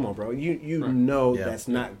 Amazon. Come on, bro. You Right. know Yeah.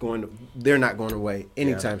 they're not going away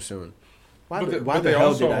anytime soon. Why the they hell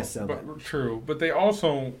also, did I sell that? True, but they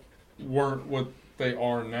also weren't what they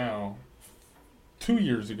are now 2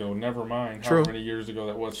 years ago. Never mind True. how many years ago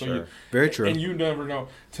that was. So Sure. Very true. And you never know.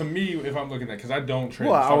 To me, if I'm looking at, because I don't trade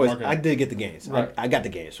Well, the stock market. I did get the gains. Right. I got the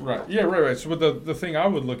gains. Right. Yeah. Right. So, but the thing I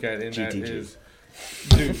would look at in that GTG. is,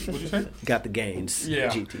 dude, what'd you say? Got the gains. Yeah.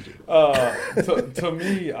 GTG. To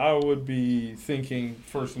me, I would be thinking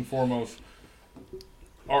first and foremost,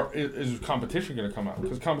 is competition going to come out?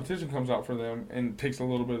 Because competition comes out for them and takes a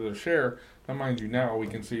little bit of their share. Now, mind you, now we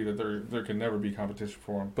can see that there can never be competition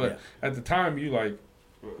for them. But at the time,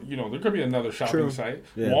 there could be another shopping True. site.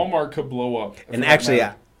 Yeah. Walmart could blow up. And actually,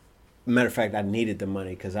 matter of fact, I needed the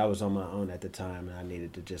money because I was on my own at the time, and I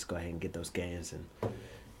needed to just go ahead and get those gains and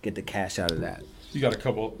get the cash out of that. you got a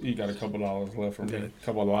couple dollars left for me. A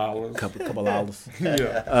couple of dollars. Couple dollars.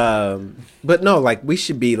 Yeah. But no, like we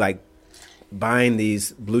should be like buying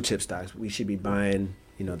these blue chip stocks. We should be buying,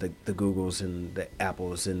 you know, the Googles and the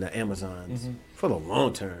Apples and the Amazons for the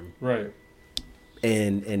long term. Right.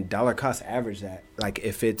 And dollar cost average that. Like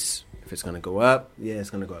if it's going to go up, yeah, it's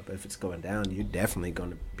going to go up. If it's going down, you're definitely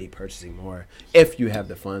going to be purchasing more if you have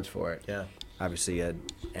the funds for it. Yeah. Obviously, an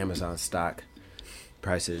Amazon stock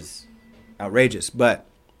price is outrageous, but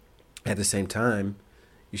at the same time,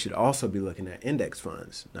 you should also be looking at index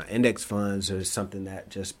funds. Now, index funds are something that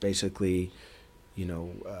just basically,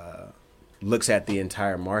 looks at the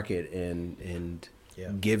entire market and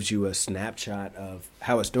gives you a snapshot of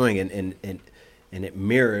how it's doing, and it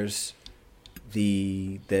mirrors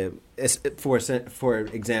for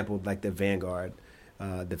example, like the Vanguard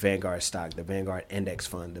the Vanguard stock, the Vanguard index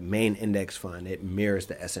fund, the main index fund, it mirrors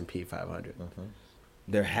the S&P 500.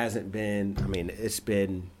 There hasn't been, I mean, it's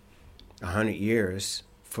been 100 years.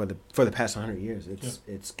 For the past 100 years,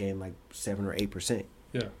 it's gained like 7 or 8%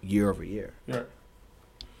 year over year. Yeah.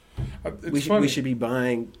 We should be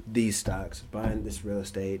buying these stocks, buying this real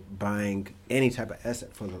estate, buying any type of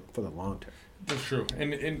asset for the long term. That's true,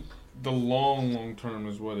 and the long term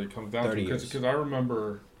is what it comes down to. Because I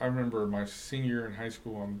remember my senior year in high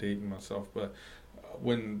school. I'm dating myself, but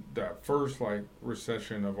when that first like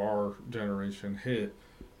recession of our generation hit,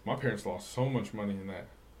 my parents lost so much money in that,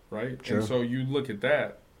 right? True. And so you look at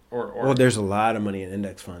that. Well, there's a lot of money in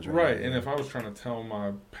index funds right now. And if I was trying to tell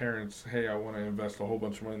my parents, hey, I want to invest a whole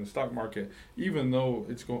bunch of money in the stock market, even though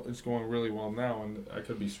it's going really well now and I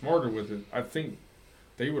could be smarter with it, I think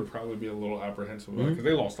they would probably be a little apprehensive because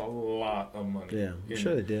they lost a lot of money. Yeah, I'm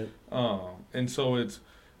sure they did. And so it's...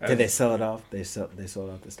 Did they sell it off? They sold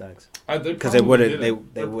off the stocks? Because they would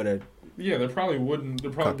have... Yeah, there probably wouldn't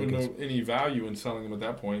no any value in selling them at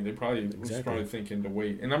that point. They probably was probably thinking to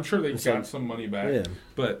wait, and I'm sure they got some money back,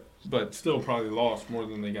 but still probably lost more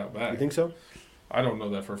than they got back. You think so? I don't know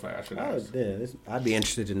that for a fact. I should ask. I'd be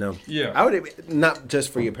interested to know. Yeah, I would not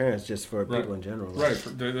just for your parents, just for people in general. Right.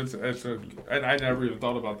 And I never even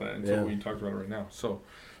thought about that until we talked about it right now. So,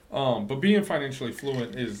 but being financially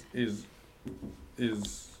fluent is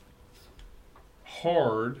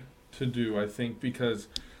hard to do, I think, because.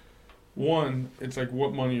 One, it's like,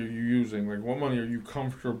 what money are you using? Like, what money are you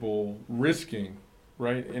comfortable risking,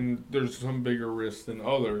 right? And there's some bigger risks than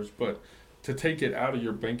others, but to take it out of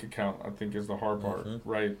your bank account, I think, is the hard part,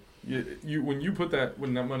 right?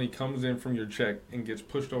 When that money comes in from your check and gets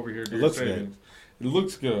pushed over here to your savings, it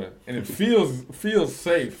looks good and it feels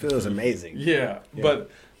safe. Feels amazing. Yeah.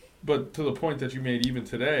 But to the point that you made even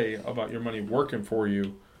today about your money working for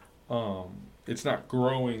you, it's not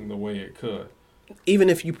growing the way it could. Even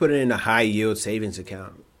if you put it in a high yield savings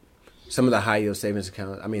account, some of the high yield savings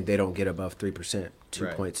accounts, I mean, they don't get above 3%,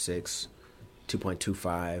 2.6,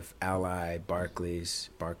 2.25, Ally, Barclays,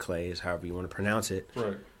 however you want to pronounce it.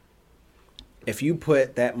 Right. If you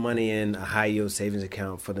put that money in a high yield savings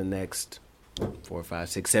account for the next 4, 5,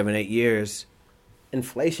 6, 7, 8 years,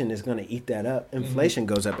 inflation is going to eat that up. Inflation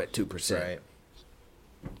goes up at 2%. Right.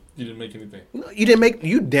 You didn't make anything. No,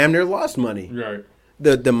 you damn near lost money. Right.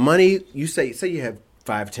 The money you say you have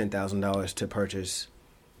 $5,000-$10,000 to purchase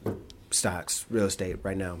stocks, real estate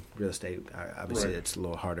right now. Real estate, obviously, it's a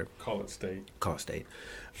little harder. Call it state.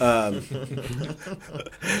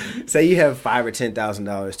 Say you have $5,000 or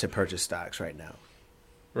 $10,000 to purchase stocks right now.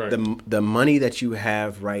 Right. The money that you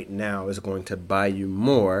have right now is going to buy you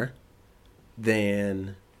more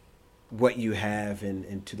than what you have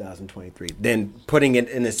in 2023, then putting it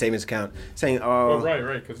in a savings account, saying,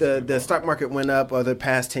 right, the stock market went up over the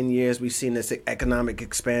past 10 years. We've seen this economic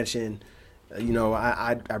expansion.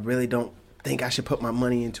 I really don't think I should put my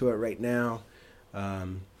money into it right now.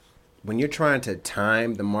 When you're trying to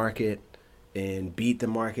time the market and beat the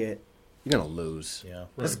market, you're going to lose. Yeah.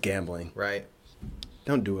 That's gambling. Right.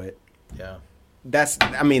 Don't do it. Yeah. That's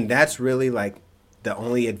really like the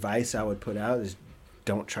only advice I would put out is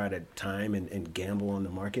don't try to time and gamble on the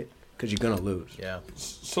market because you're going to lose. Yeah.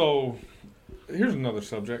 So here's another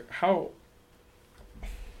subject. How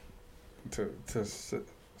to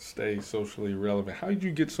stay socially relevant. How did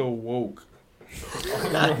you get so woke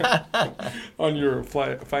on your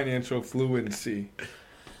financial fluency?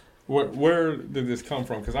 Where did this come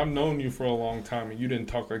from? Because I've known you for a long time and you didn't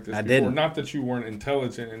talk like this before. Didn't. Not that you weren't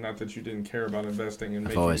intelligent and not that you didn't care about investing and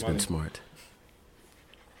making money. I've always been smart.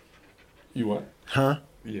 You what? Huh?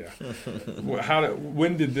 Yeah.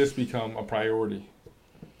 When did this become a priority?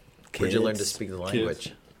 Where'd you learn to speak the language?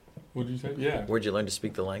 Kids. What did you say? Yeah. Where'd you learn to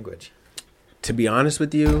speak the language? To be honest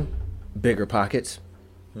with you, bigger pockets.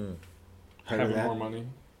 Having more money?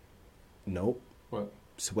 Nope. What?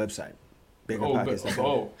 It's a website. Bigger pockets.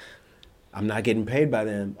 I'm not getting paid by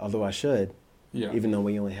them, although I should. Yeah. Even though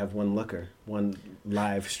we only have one looker, one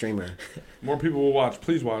live streamer. More people will watch.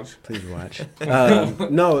 Please watch. Please watch.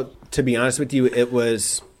 No, to be honest with you,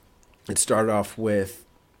 it started off with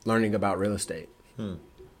learning about real estate.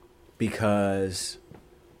 Because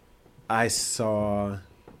I saw,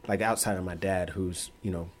 like, outside of my dad, who's,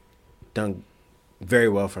 done very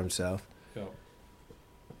well for himself,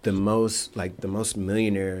 the most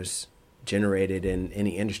millionaires generated in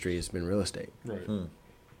any industry has been real estate. Right.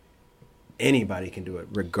 Anybody can do it,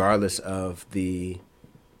 regardless of the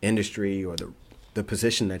industry or the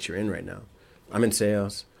position that you're in right now. I'm in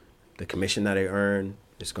sales. The commission that I earn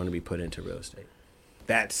is going to be put into real estate.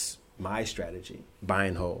 That's my strategy. Buy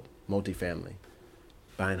and hold, multifamily.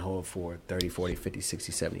 buy and hold for 30, 40, 50,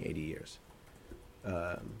 60, 70, 80 years.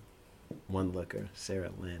 One looker,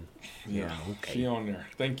 Sarah Lynn. Yeah, okay. she on there.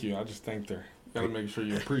 Thank you. I just thanked her. Gotta make sure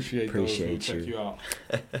you appreciate those who Appreciate check you. you out.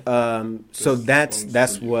 So This that's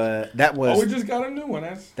one's for you. what that was. Oh, we just got a new one.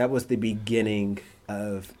 That was the beginning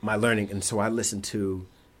of my learning, and so I listened to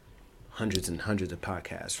hundreds and hundreds of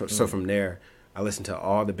podcasts. So from there, I listened to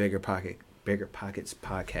all the Bigger Pockets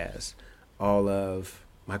podcasts, all of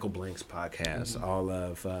Michael Blank's podcasts, all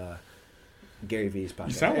of Gary V's podcasts.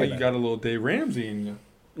 You sound like you got a little Dave Ramsey in you.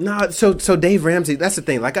 No, so Dave Ramsey. That's the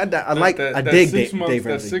thing. Like I dig Dave Ramsey.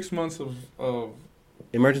 That 6 months of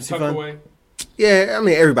Emergency tuck fund. away. Yeah, I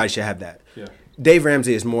mean everybody should have that. Yeah. Dave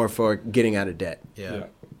Ramsey is more for getting out of debt. Yeah.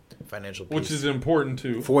 Financial peace. Which is important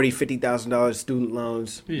too. $40,000-$50,000 student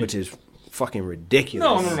loans, Yeah. which is fucking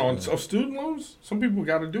ridiculous. No. Of student loans, some people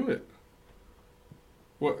got to do it.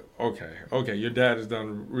 What? Okay. Your dad has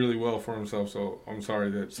done really well for himself, so I'm sorry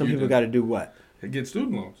that Some people got to do what? get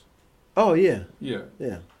student loans. Oh yeah, Yeah,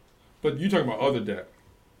 yeah, but you talking about other debt?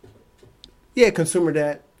 yeah. Consumer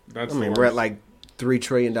debt. That's I mean, the we're at worst. like $3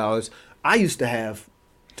 trillion. I used to have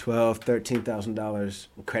 $13,000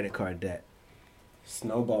 in credit card debt.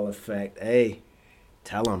 Snowball effect. Hey,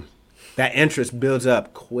 tell them that interest builds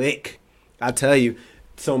up quick. I tell you.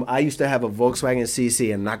 So I used to have a Volkswagen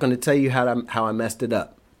CC. I'm not going to tell you how I messed it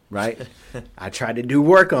up. Right? I tried to do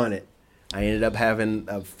work on it. I ended up having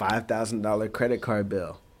a $5,000 credit card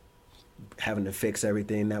bill, having to fix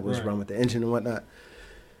everything that was Right. wrong with the engine and whatnot.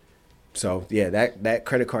 So yeah, that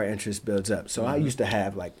credit card interest builds up. So I used to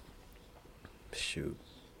have like,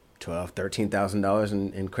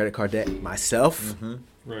 $12,000-$13,000 in credit card debt myself.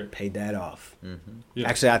 right. Paid that off. Yeah.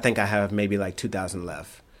 Actually, I think I have maybe like $2,000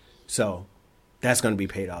 left. So that's going to be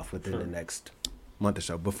paid off within Sure. the next month or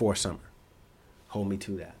so before summer. Hold me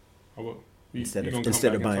to that. How about- you Instead gonna of come back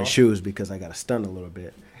and buying talk? shoes because I got to stun a little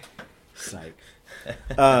bit. Psych.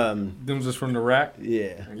 Them just from the rack.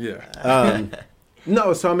 Yeah. Yeah.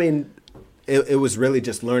 No, so I mean, it was really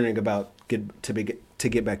just learning about to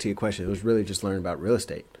get back to your question. It was really just learning about real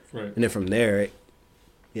estate, Right. and then from there,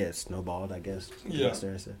 it snowballed. I guess. Yeah. Like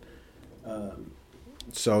Sarah said.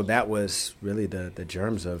 So that was really the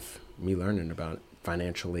germs of me learning about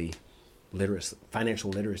financial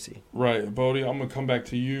literacy. Right, Bodie, I'm gonna come back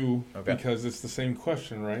to you Okay. because it's the same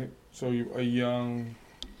question, right? So you a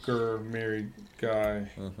younger married guy.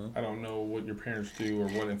 I don't know what your parents do or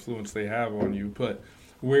what influence they have on you, but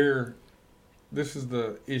where this is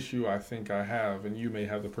the issue I think I have, and you may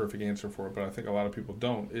have the perfect answer for it, but I think a lot of people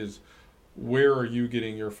don't, is where are you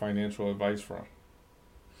getting your financial advice from?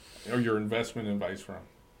 Or your investment advice from?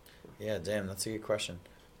 Yeah, damn, that's a good question.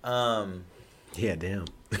 Yeah, damn.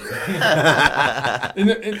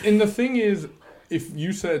 And the thing is, if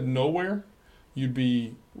you said nowhere, you'd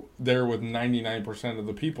be there with 99% of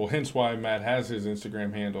the people. Hence why Matt has his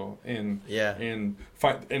Instagram handle, and Yeah. and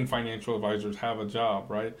financial advisors have a job,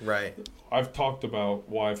 right? Right. I've talked about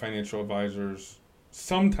why financial advisors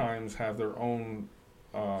sometimes have their own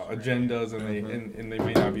agendas, and they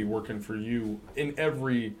may not be working for you in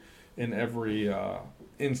every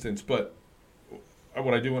instance. But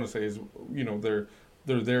what I do want to say is,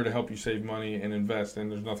 they're there to help you save money and invest, and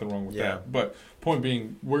there's nothing wrong with Yeah. that. But point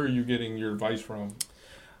being, where are you getting your advice from?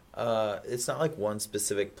 It's not like one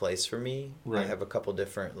specific place for me. Right. I have a couple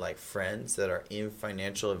different friends that are in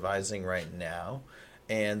financial advising right now,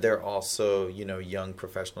 and they're also young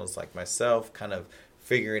professionals like myself, kind of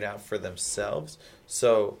figuring it out for themselves.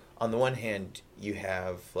 So on the one hand, you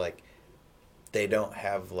have they don't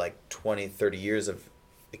have 20, 30 years of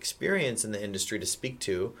experience in the industry to speak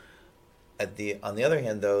to. On the other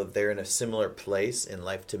hand, though, they're in a similar place in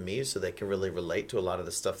life to me, so they can really relate to a lot of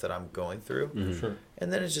the stuff that I'm going through. Sure.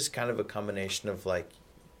 And then it's just kind of a combination of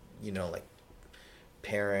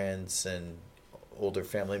parents and older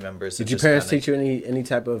family members. Did your parents teach you any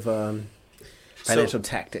type of financial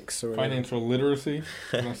tactics or Financial literacy.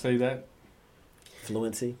 Can I say that?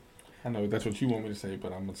 fluency? I know that's what you want me to say,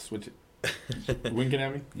 but I'm gonna switch it. You winking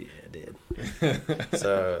at me? Yeah, I did.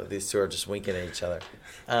 So these two are just winking at each other.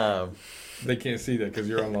 They can't see that because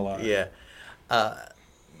you're on the line. Yeah.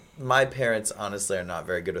 My parents honestly are not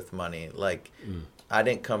very good with money. I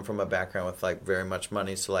didn't come from a background with very much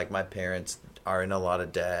money, so my parents are in a lot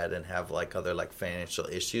of debt and have other financial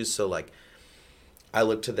issues. So I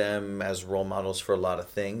look to them as role models for a lot of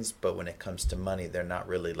things, but when it comes to money, they're not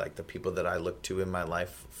really the people that I look to in my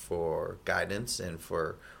life for guidance and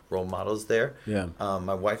for role models there. Yeah.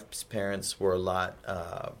 My wife's parents were a lot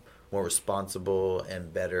more responsible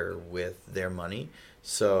and better with their money.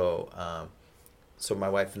 So my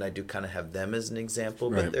wife and I do kind of have them as an example,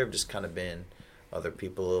 but Right. there have just kind of been other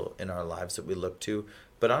people in our lives that we look to.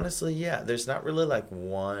 But honestly, yeah, there's not really like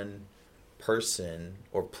one person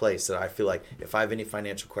or place that I feel like if I have any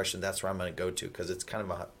financial question, that's where I'm going to go to, because it's kind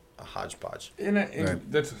of a hodgepodge. And Right.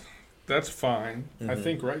 that's fine. I Mhm.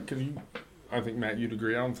 think, right? Because I think, Matt, you'd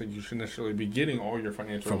agree. I don't think you should necessarily be getting all your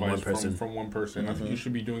financial From advice one person. from one person. I think you Mhm.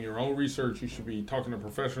 should be doing your own research. You should be talking to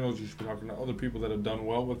professionals. You should be talking to other people that have done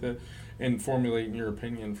well with it and formulating your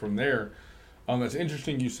opinion from there. That's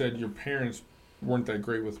interesting. You said your parents weren't that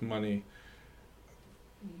great with money,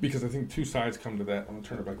 because I think two sides come to that. I'm going to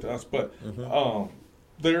turn it back to us. But Mhm.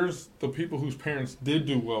 there's the people whose parents did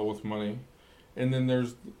do well with money, and then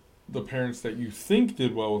there's the parents that you think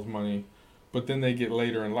did well with money, but then they get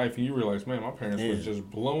later in life and you realize, man, my parents was Yeah. just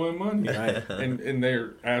blowing money. Right. And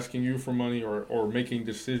they're asking you for money, or making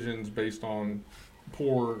decisions based on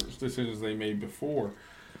poor decisions they made before.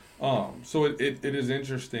 So it is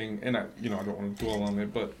interesting, and I don't want to dwell on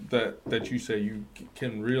it, but that you say you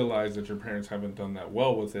can realize that your parents haven't done that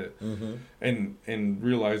well with it, Mhm. and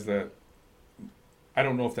realize that. I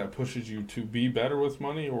don't know if that pushes you to be better with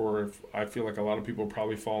money, or if I feel like a lot of people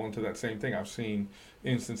probably fall into that same thing. I've seen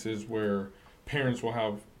instances where parents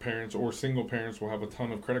or single parents will have a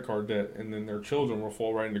ton of credit card debt, and then their children will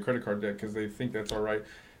fall right into credit card debt because they think that's all right.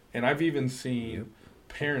 And I've even seen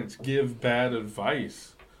parents give bad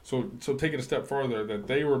advice. So take it a step farther, that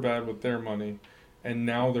they were bad with their money, and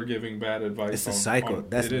now they're giving bad advice. It's a cycle.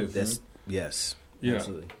 It is. That's yes. Yeah.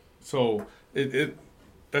 Absolutely. So it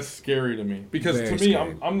that's scary to me, because Very to me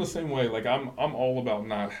scary. I'm the same way. Like I'm all about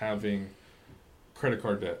not having credit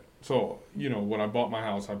card debt. So when I bought my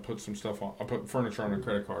house, I put some stuff on. I put furniture on a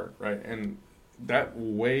credit card, right? And that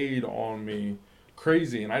weighed on me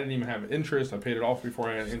crazy. And I didn't even have interest. I paid it off before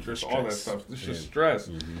I had interest. All that Stress. stuff. It's just Yeah. stress.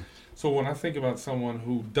 Mm-hmm. So when I think about someone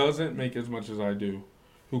who doesn't make as much as I do,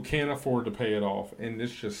 who can't afford to pay it off, and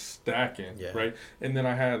it's just stacking, Yeah. right? And then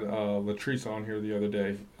I had Latrice on here the other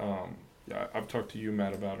day. I've talked to you,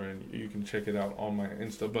 Matt, about her, and you can check it out on my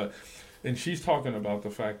Insta. And she's talking about the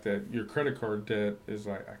fact that your credit card debt is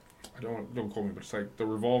like, don't quote me, but it's like the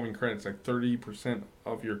revolving credit's like 30%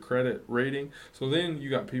 of your credit rating. So then you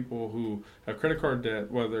got people who have credit card debt,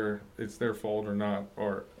 whether it's their fault or not,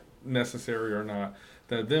 or necessary or not,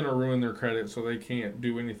 that then are ruining their credit, so they can't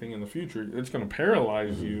do anything in the future. It's going to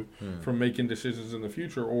paralyze you from making decisions in the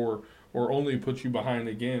future, or only put you behind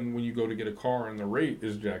again when you go to get a car and the rate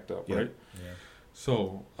is jacked up, Yeah. right? Yeah.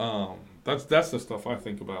 So that's the stuff I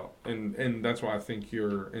think about, and that's why I think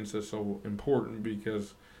your Insta is so important,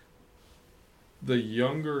 because the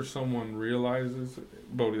younger someone realizes,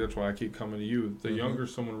 Bodie, that's why I keep coming to you. The younger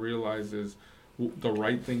someone realizes the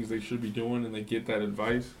right things they should be doing, and they get that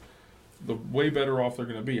advice, the way better off they're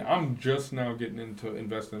going to be. I'm just now getting into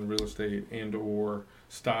investing in real estate and or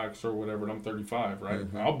stocks or whatever, and I'm 35, right?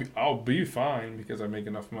 I'll be fine because I make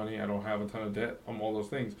enough money. I don't have a ton of debt. I'm all those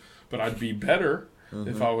things. But I'd be better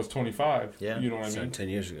if I was 25. Yeah. You know what I mean? 10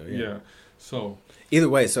 years ago. Yeah. So Either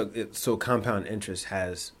way, so compound interest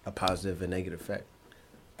has a positive and negative effect,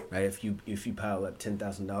 right? If you pile up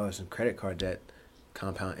 $10,000 in credit card debt,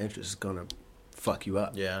 compound interest is gonna fuck you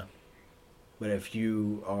up. Yeah. But if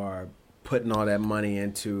you are putting all that money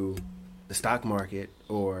into the stock market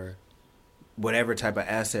or whatever type of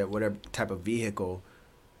asset, whatever type of vehicle,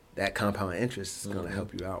 that compound interest is gonna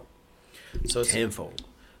help you out So tenfold.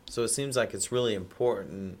 So it seems like it's really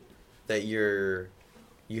important that you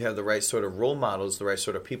have the right sort of role models, the right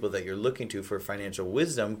sort of people that you're looking to for financial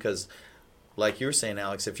wisdom. Because, like you were saying,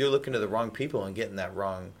 Alex, if you're looking to the wrong people and getting that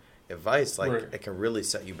wrong advice, like Right. it can really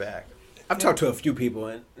set you back. I've talked to a few people,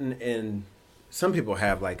 and some people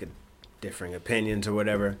have like a differing opinions or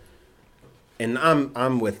whatever. And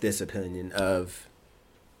I'm with this opinion of,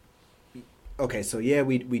 okay, so yeah,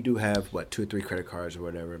 we do have 2 or 3 credit cards or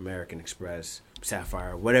whatever, American Express,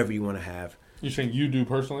 Sapphire, whatever you want to have. you're saying you do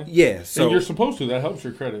personally? Yeah, so and you're supposed to. That helps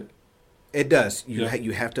your credit. it does. You Yeah.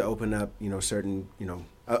 you have to open up, certain,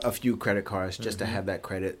 a few credit cards just to have that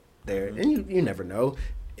credit there, and you never know,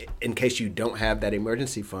 in case you don't have that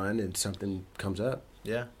emergency fund and something comes up.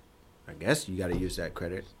 Yeah. I guess you got to use that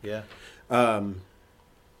credit. Yeah.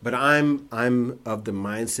 But I'm of the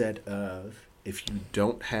mindset of, if you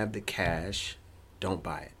don't have the cash, don't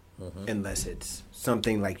buy it, unless it's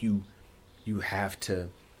something like you have to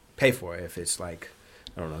pay for it. If it's like,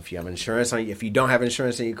 I don't know, if you have insurance on, if you don't have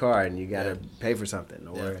insurance in your car and you got to pay for something,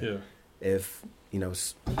 or Yeah. if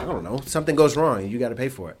I don't know, something goes wrong and you got to pay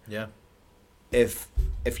for it. Yeah. If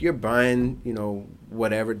you're buying,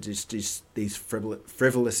 whatever, just these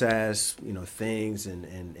frivolous ass, things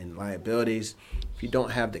and liabilities, if you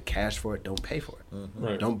don't have the cash for it, don't pay for it.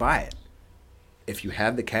 Right. Don't buy it. If you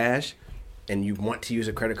have the cash and you want to use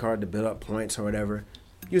a credit card to build up points or whatever,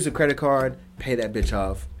 use a credit card, pay that bitch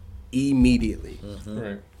off immediately.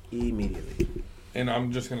 Right. Immediately. And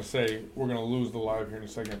I'm just going to say, we're going to lose the live here in a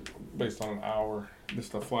second based on an hour. This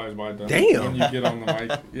stuff flies by. Damn. When you get on the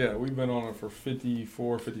mic. Yeah, we've been on it for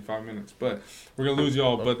 54, 55 minutes. But we're going to lose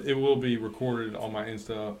y'all. But it will be recorded on my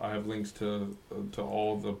Insta. I have links to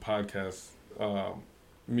all the podcast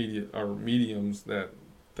media or mediums that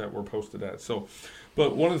were posted at. So,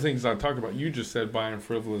 but one of the things I talked about, you just said buying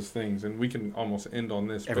frivolous things. And we can almost end on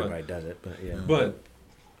this. Everybody does it, but yeah. But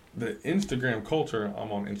the Instagram culture,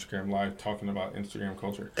 I'm on Instagram Live talking about Instagram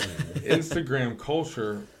culture. Instagram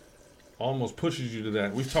culture almost pushes you to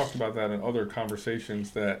that. We've talked about that in other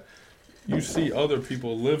conversations, that you see other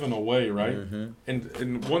people live in a way, right?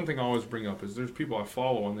 And one thing I always bring up is there's people I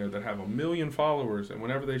follow on there that have 1 million followers, and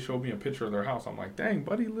whenever they show me a picture of their house, I'm like, dang,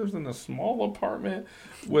 buddy lives in a small apartment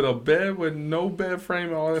with a bed with no bed frame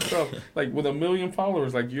and all that stuff. Like, with 1 million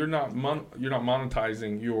followers, like, you're not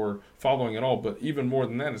monetizing your following at all. But even more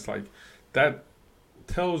than that, it's like that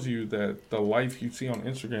tells you that the life you see on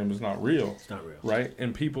Instagram is not real. It's not real. Right?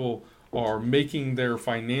 And people are making their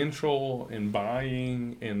financial and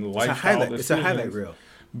buying and lifestyle decisions. It's a highlight reel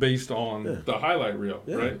Based on the highlight reel,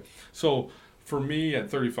 Yeah. right? So for me at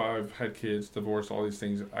 35, had kids, divorced, all these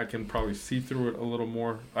things, I can probably see through it a little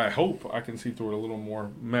more. I hope I can see through it a little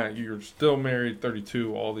more. Matt, you're still married,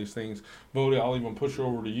 32, all these things. Bodie, I'll even push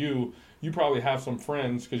over to you. You probably have some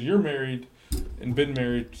friends, because you're married and been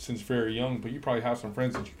married since very young, but you probably have some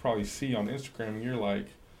friends that you probably see on Instagram, and you're like,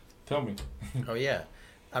 tell me. Oh, yeah.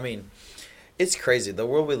 I mean, it's crazy. The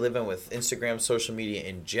world we live in with Instagram, social media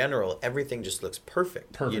in general, everything just looks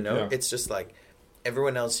perfect. Perfect, you know, yeah. It's just like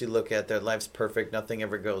everyone else you look at, their life's perfect. Nothing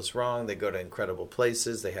ever goes wrong. They go to incredible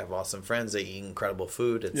places. They have awesome friends. They eat incredible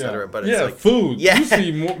food, etc. But it's like food. Yeah. You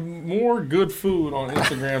see more good food on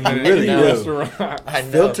Instagram than really any do. restaurant. I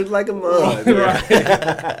know. Filtered like a mug.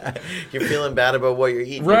 Right. You're feeling bad about what you're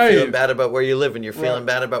eating. Right. You're feeling bad about where you're living. You're feeling Right.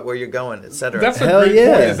 bad about where you're going, etc. That's a Hell great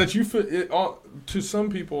yeah. point. Is that you feel it all, to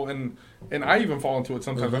some people, and I even fall into it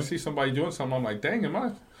sometimes. I see somebody doing something, I'm like, dang, am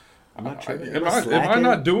I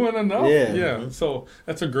not doing enough? Yeah. So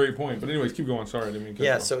that's a great point. But anyways, keep going. Sorry, I didn't mean to cut you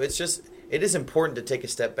Yeah, off. so it is important to take a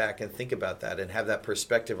step back and think about that and have that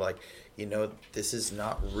perspective, like, this is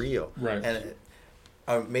not real. Right.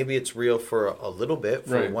 And maybe it's real for a little bit,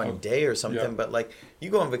 for Right. one day or something, Yeah. but like, you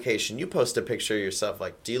go on vacation, you post a picture of yourself,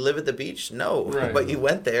 like, do you live at the beach? No, Right. but you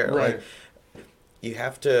went there. Right. Like, you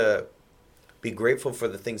have to be grateful for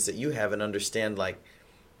the things that you have and understand, like,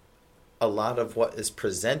 a lot of what is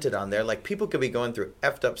presented on there. Like, people could be going through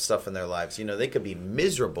effed up stuff in their lives. They could be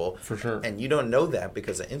miserable. For sure. And you don't know that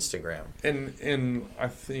because of Instagram. And I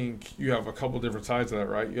think you have a couple different sides of that,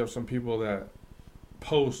 right? You have some people that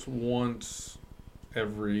post once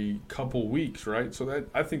every couple weeks, right? So that,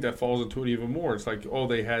 I think that falls into it even more. It's like, oh,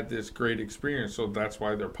 they had this great experience, so that's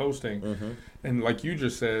why they're posting. And like you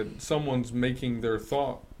just said, someone's making their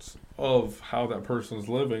thoughts of how that person's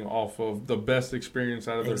living off of the best experience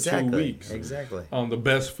out of their 2 weeks. Exactly. The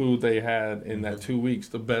best food they had in that 2 weeks,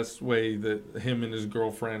 the best way that him and his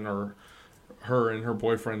girlfriend or her and her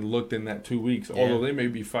boyfriend looked in that 2 weeks. Yeah. Although they may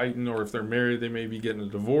be fighting, or if they're married, they may be getting a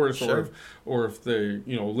divorce, Sure. or if they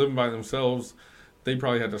living by themselves, they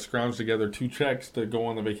probably had to scrounge together 2 checks to go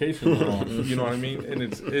on the vacation they're on. You know what I mean?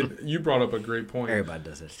 And you brought up a great point. Everybody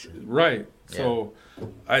does that shit. Right. So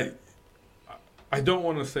I don't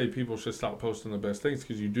want to say people should stop posting the best things,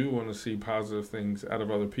 because you do want to see positive things out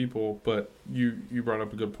of other people. But you brought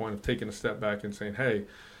up a good point of taking a step back and saying, hey,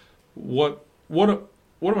 what am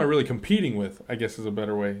I really competing with? I guess is a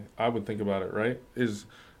better way I would think about it, right?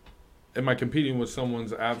 Am I competing with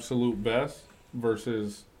someone's absolute best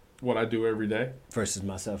versus what I do every day? Versus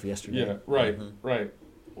myself yesterday. Yeah, right, right.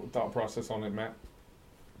 Thought process on it, Matt?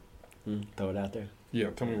 Throw it out there. Yeah,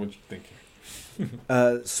 tell me what you think.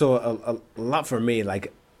 So a lot for me,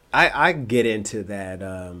 like I get into that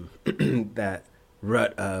that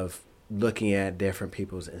rut of looking at different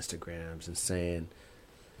people's Instagrams and saying,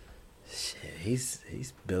 shit,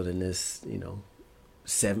 he's building this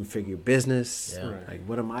 7-figure business. Yeah. Right. Like,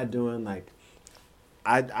 what am I doing? Like,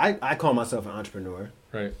 I call myself an entrepreneur.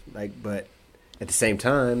 Right. Like, but at the same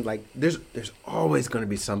time, like, there's always going to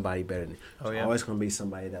be somebody better than you. There's always going to be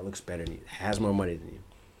somebody that looks better than you, has more money than you.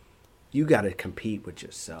 You got to compete with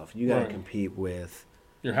yourself. You got to Right. compete with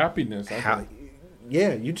Your happiness. I how. think.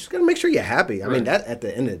 Yeah, you just got to make sure you're happy. I mean, Right. that at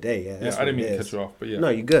the end of the day, yeah. Yeah, That's I didn't what mean it to is. cut you off, but yeah. No,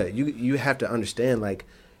 you're good. You have to understand, like,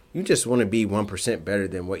 you just want to be 1% better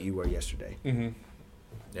than what you were yesterday. Mm-hmm. Yeah.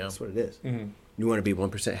 That's what it is. Mm-hmm. You want to be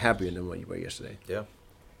 1% happier than what you were yesterday. Yeah.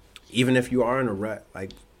 Even if you are in a rut,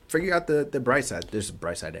 like, figure out the bright side. There's a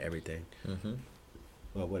bright side to everything.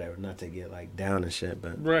 well, whatever, not to get like down and shit,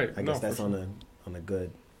 but Right. I No, guess that's for on a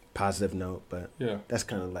good positive note. But Yeah. that's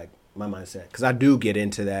kind of like my mindset because I do get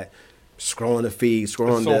into that scrolling the feed,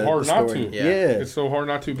 scrolling It's so the hard not story. to. Yeah. It's so hard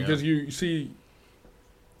not to because you see,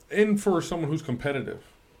 and for someone who's competitive,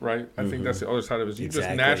 right? I think that's the other side of it. Is you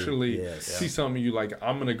Exactly. just naturally Yes. see something you like,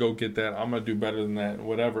 I'm going to go get that. I'm going to do better than that,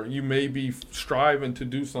 whatever. You may be striving to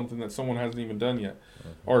do something that someone hasn't even done yet,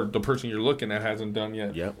 or the person you're looking at hasn't done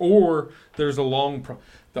yet. Yep. Or there's a long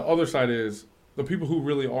the other side is the people who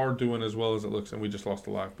really are doing as well as it looks, and we just lost a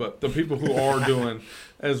live, but the people who are doing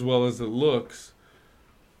as well as it looks,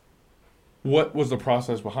 what was the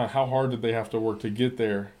process behind? How hard did they have to work to get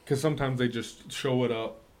there? Because sometimes they just show it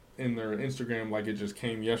up in their Instagram like it just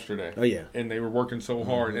came yesterday. Oh yeah. And they were working so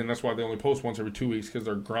hard, and that's why they only post once every 2 weeks because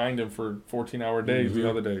they're grinding for 14-hour days the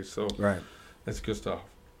other days. So Right. that's good stuff.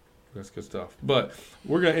 That's good stuff. But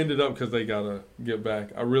we're going to end it up because they got to get back.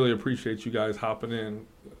 I really appreciate you guys hopping in.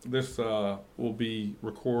 This will be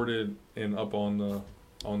recorded and up on the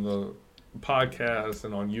podcast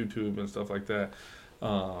and on YouTube and stuff like that.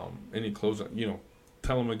 Any closing,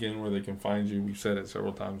 tell them again where they can find you. We've said it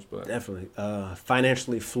several times, but Definitely.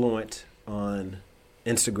 Financially Fluent on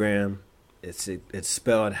Instagram. It's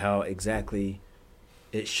spelled how exactly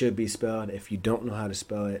it should be spelled. If you don't know how to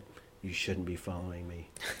spell it, you shouldn't be following me.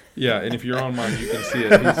 yeah. And if you're on mine, you can see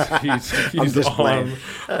it. He's I'm just on. playing.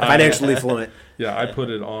 Financially Fluent. Yeah, I put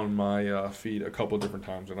it on my feed a couple different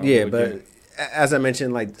times, and I Yeah, really but get it. as I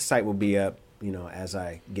mentioned, like the site will be up, as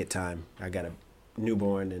I get time. I got a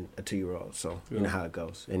newborn and a 2-year-old, so you know how it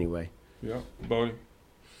goes. Anyway. Yeah, Bodie.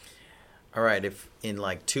 All right, if in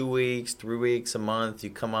like 2 weeks, 3 weeks, a month, you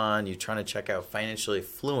come on, you're trying to check out Financially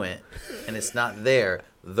Fluent, and it's not there,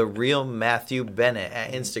 the real Matthew Bennett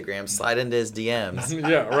at Instagram, slide into his DMs.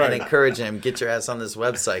 Yeah, right. And encourage him, get your ass on this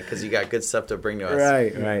website because you got good stuff to bring to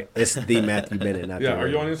us. Right. It's the Matthew Bennett, not Yeah, the are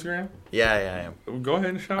you real. on Instagram? Yeah, I am. Go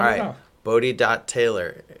ahead and shout All it right, out.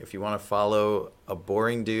 Bodie.Taylor, if you want to follow a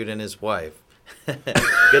boring dude and his wife.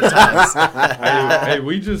 Good times. Hey,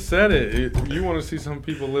 we just said it. You want to see some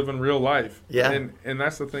people living real life. Yeah. And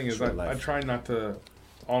that's the thing is Short I life. try not to,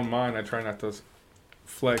 on mine, I try not to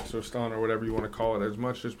flex or stun or whatever you want to call it as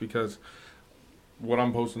much just because what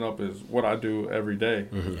I'm posting up is what I do every day.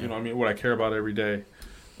 You know what I mean? What I care about every day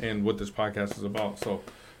and what this podcast is about. So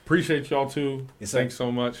appreciate y'all too. Yes, sir. Thanks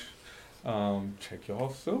so much. Check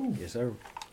y'all soon. Yes, sir.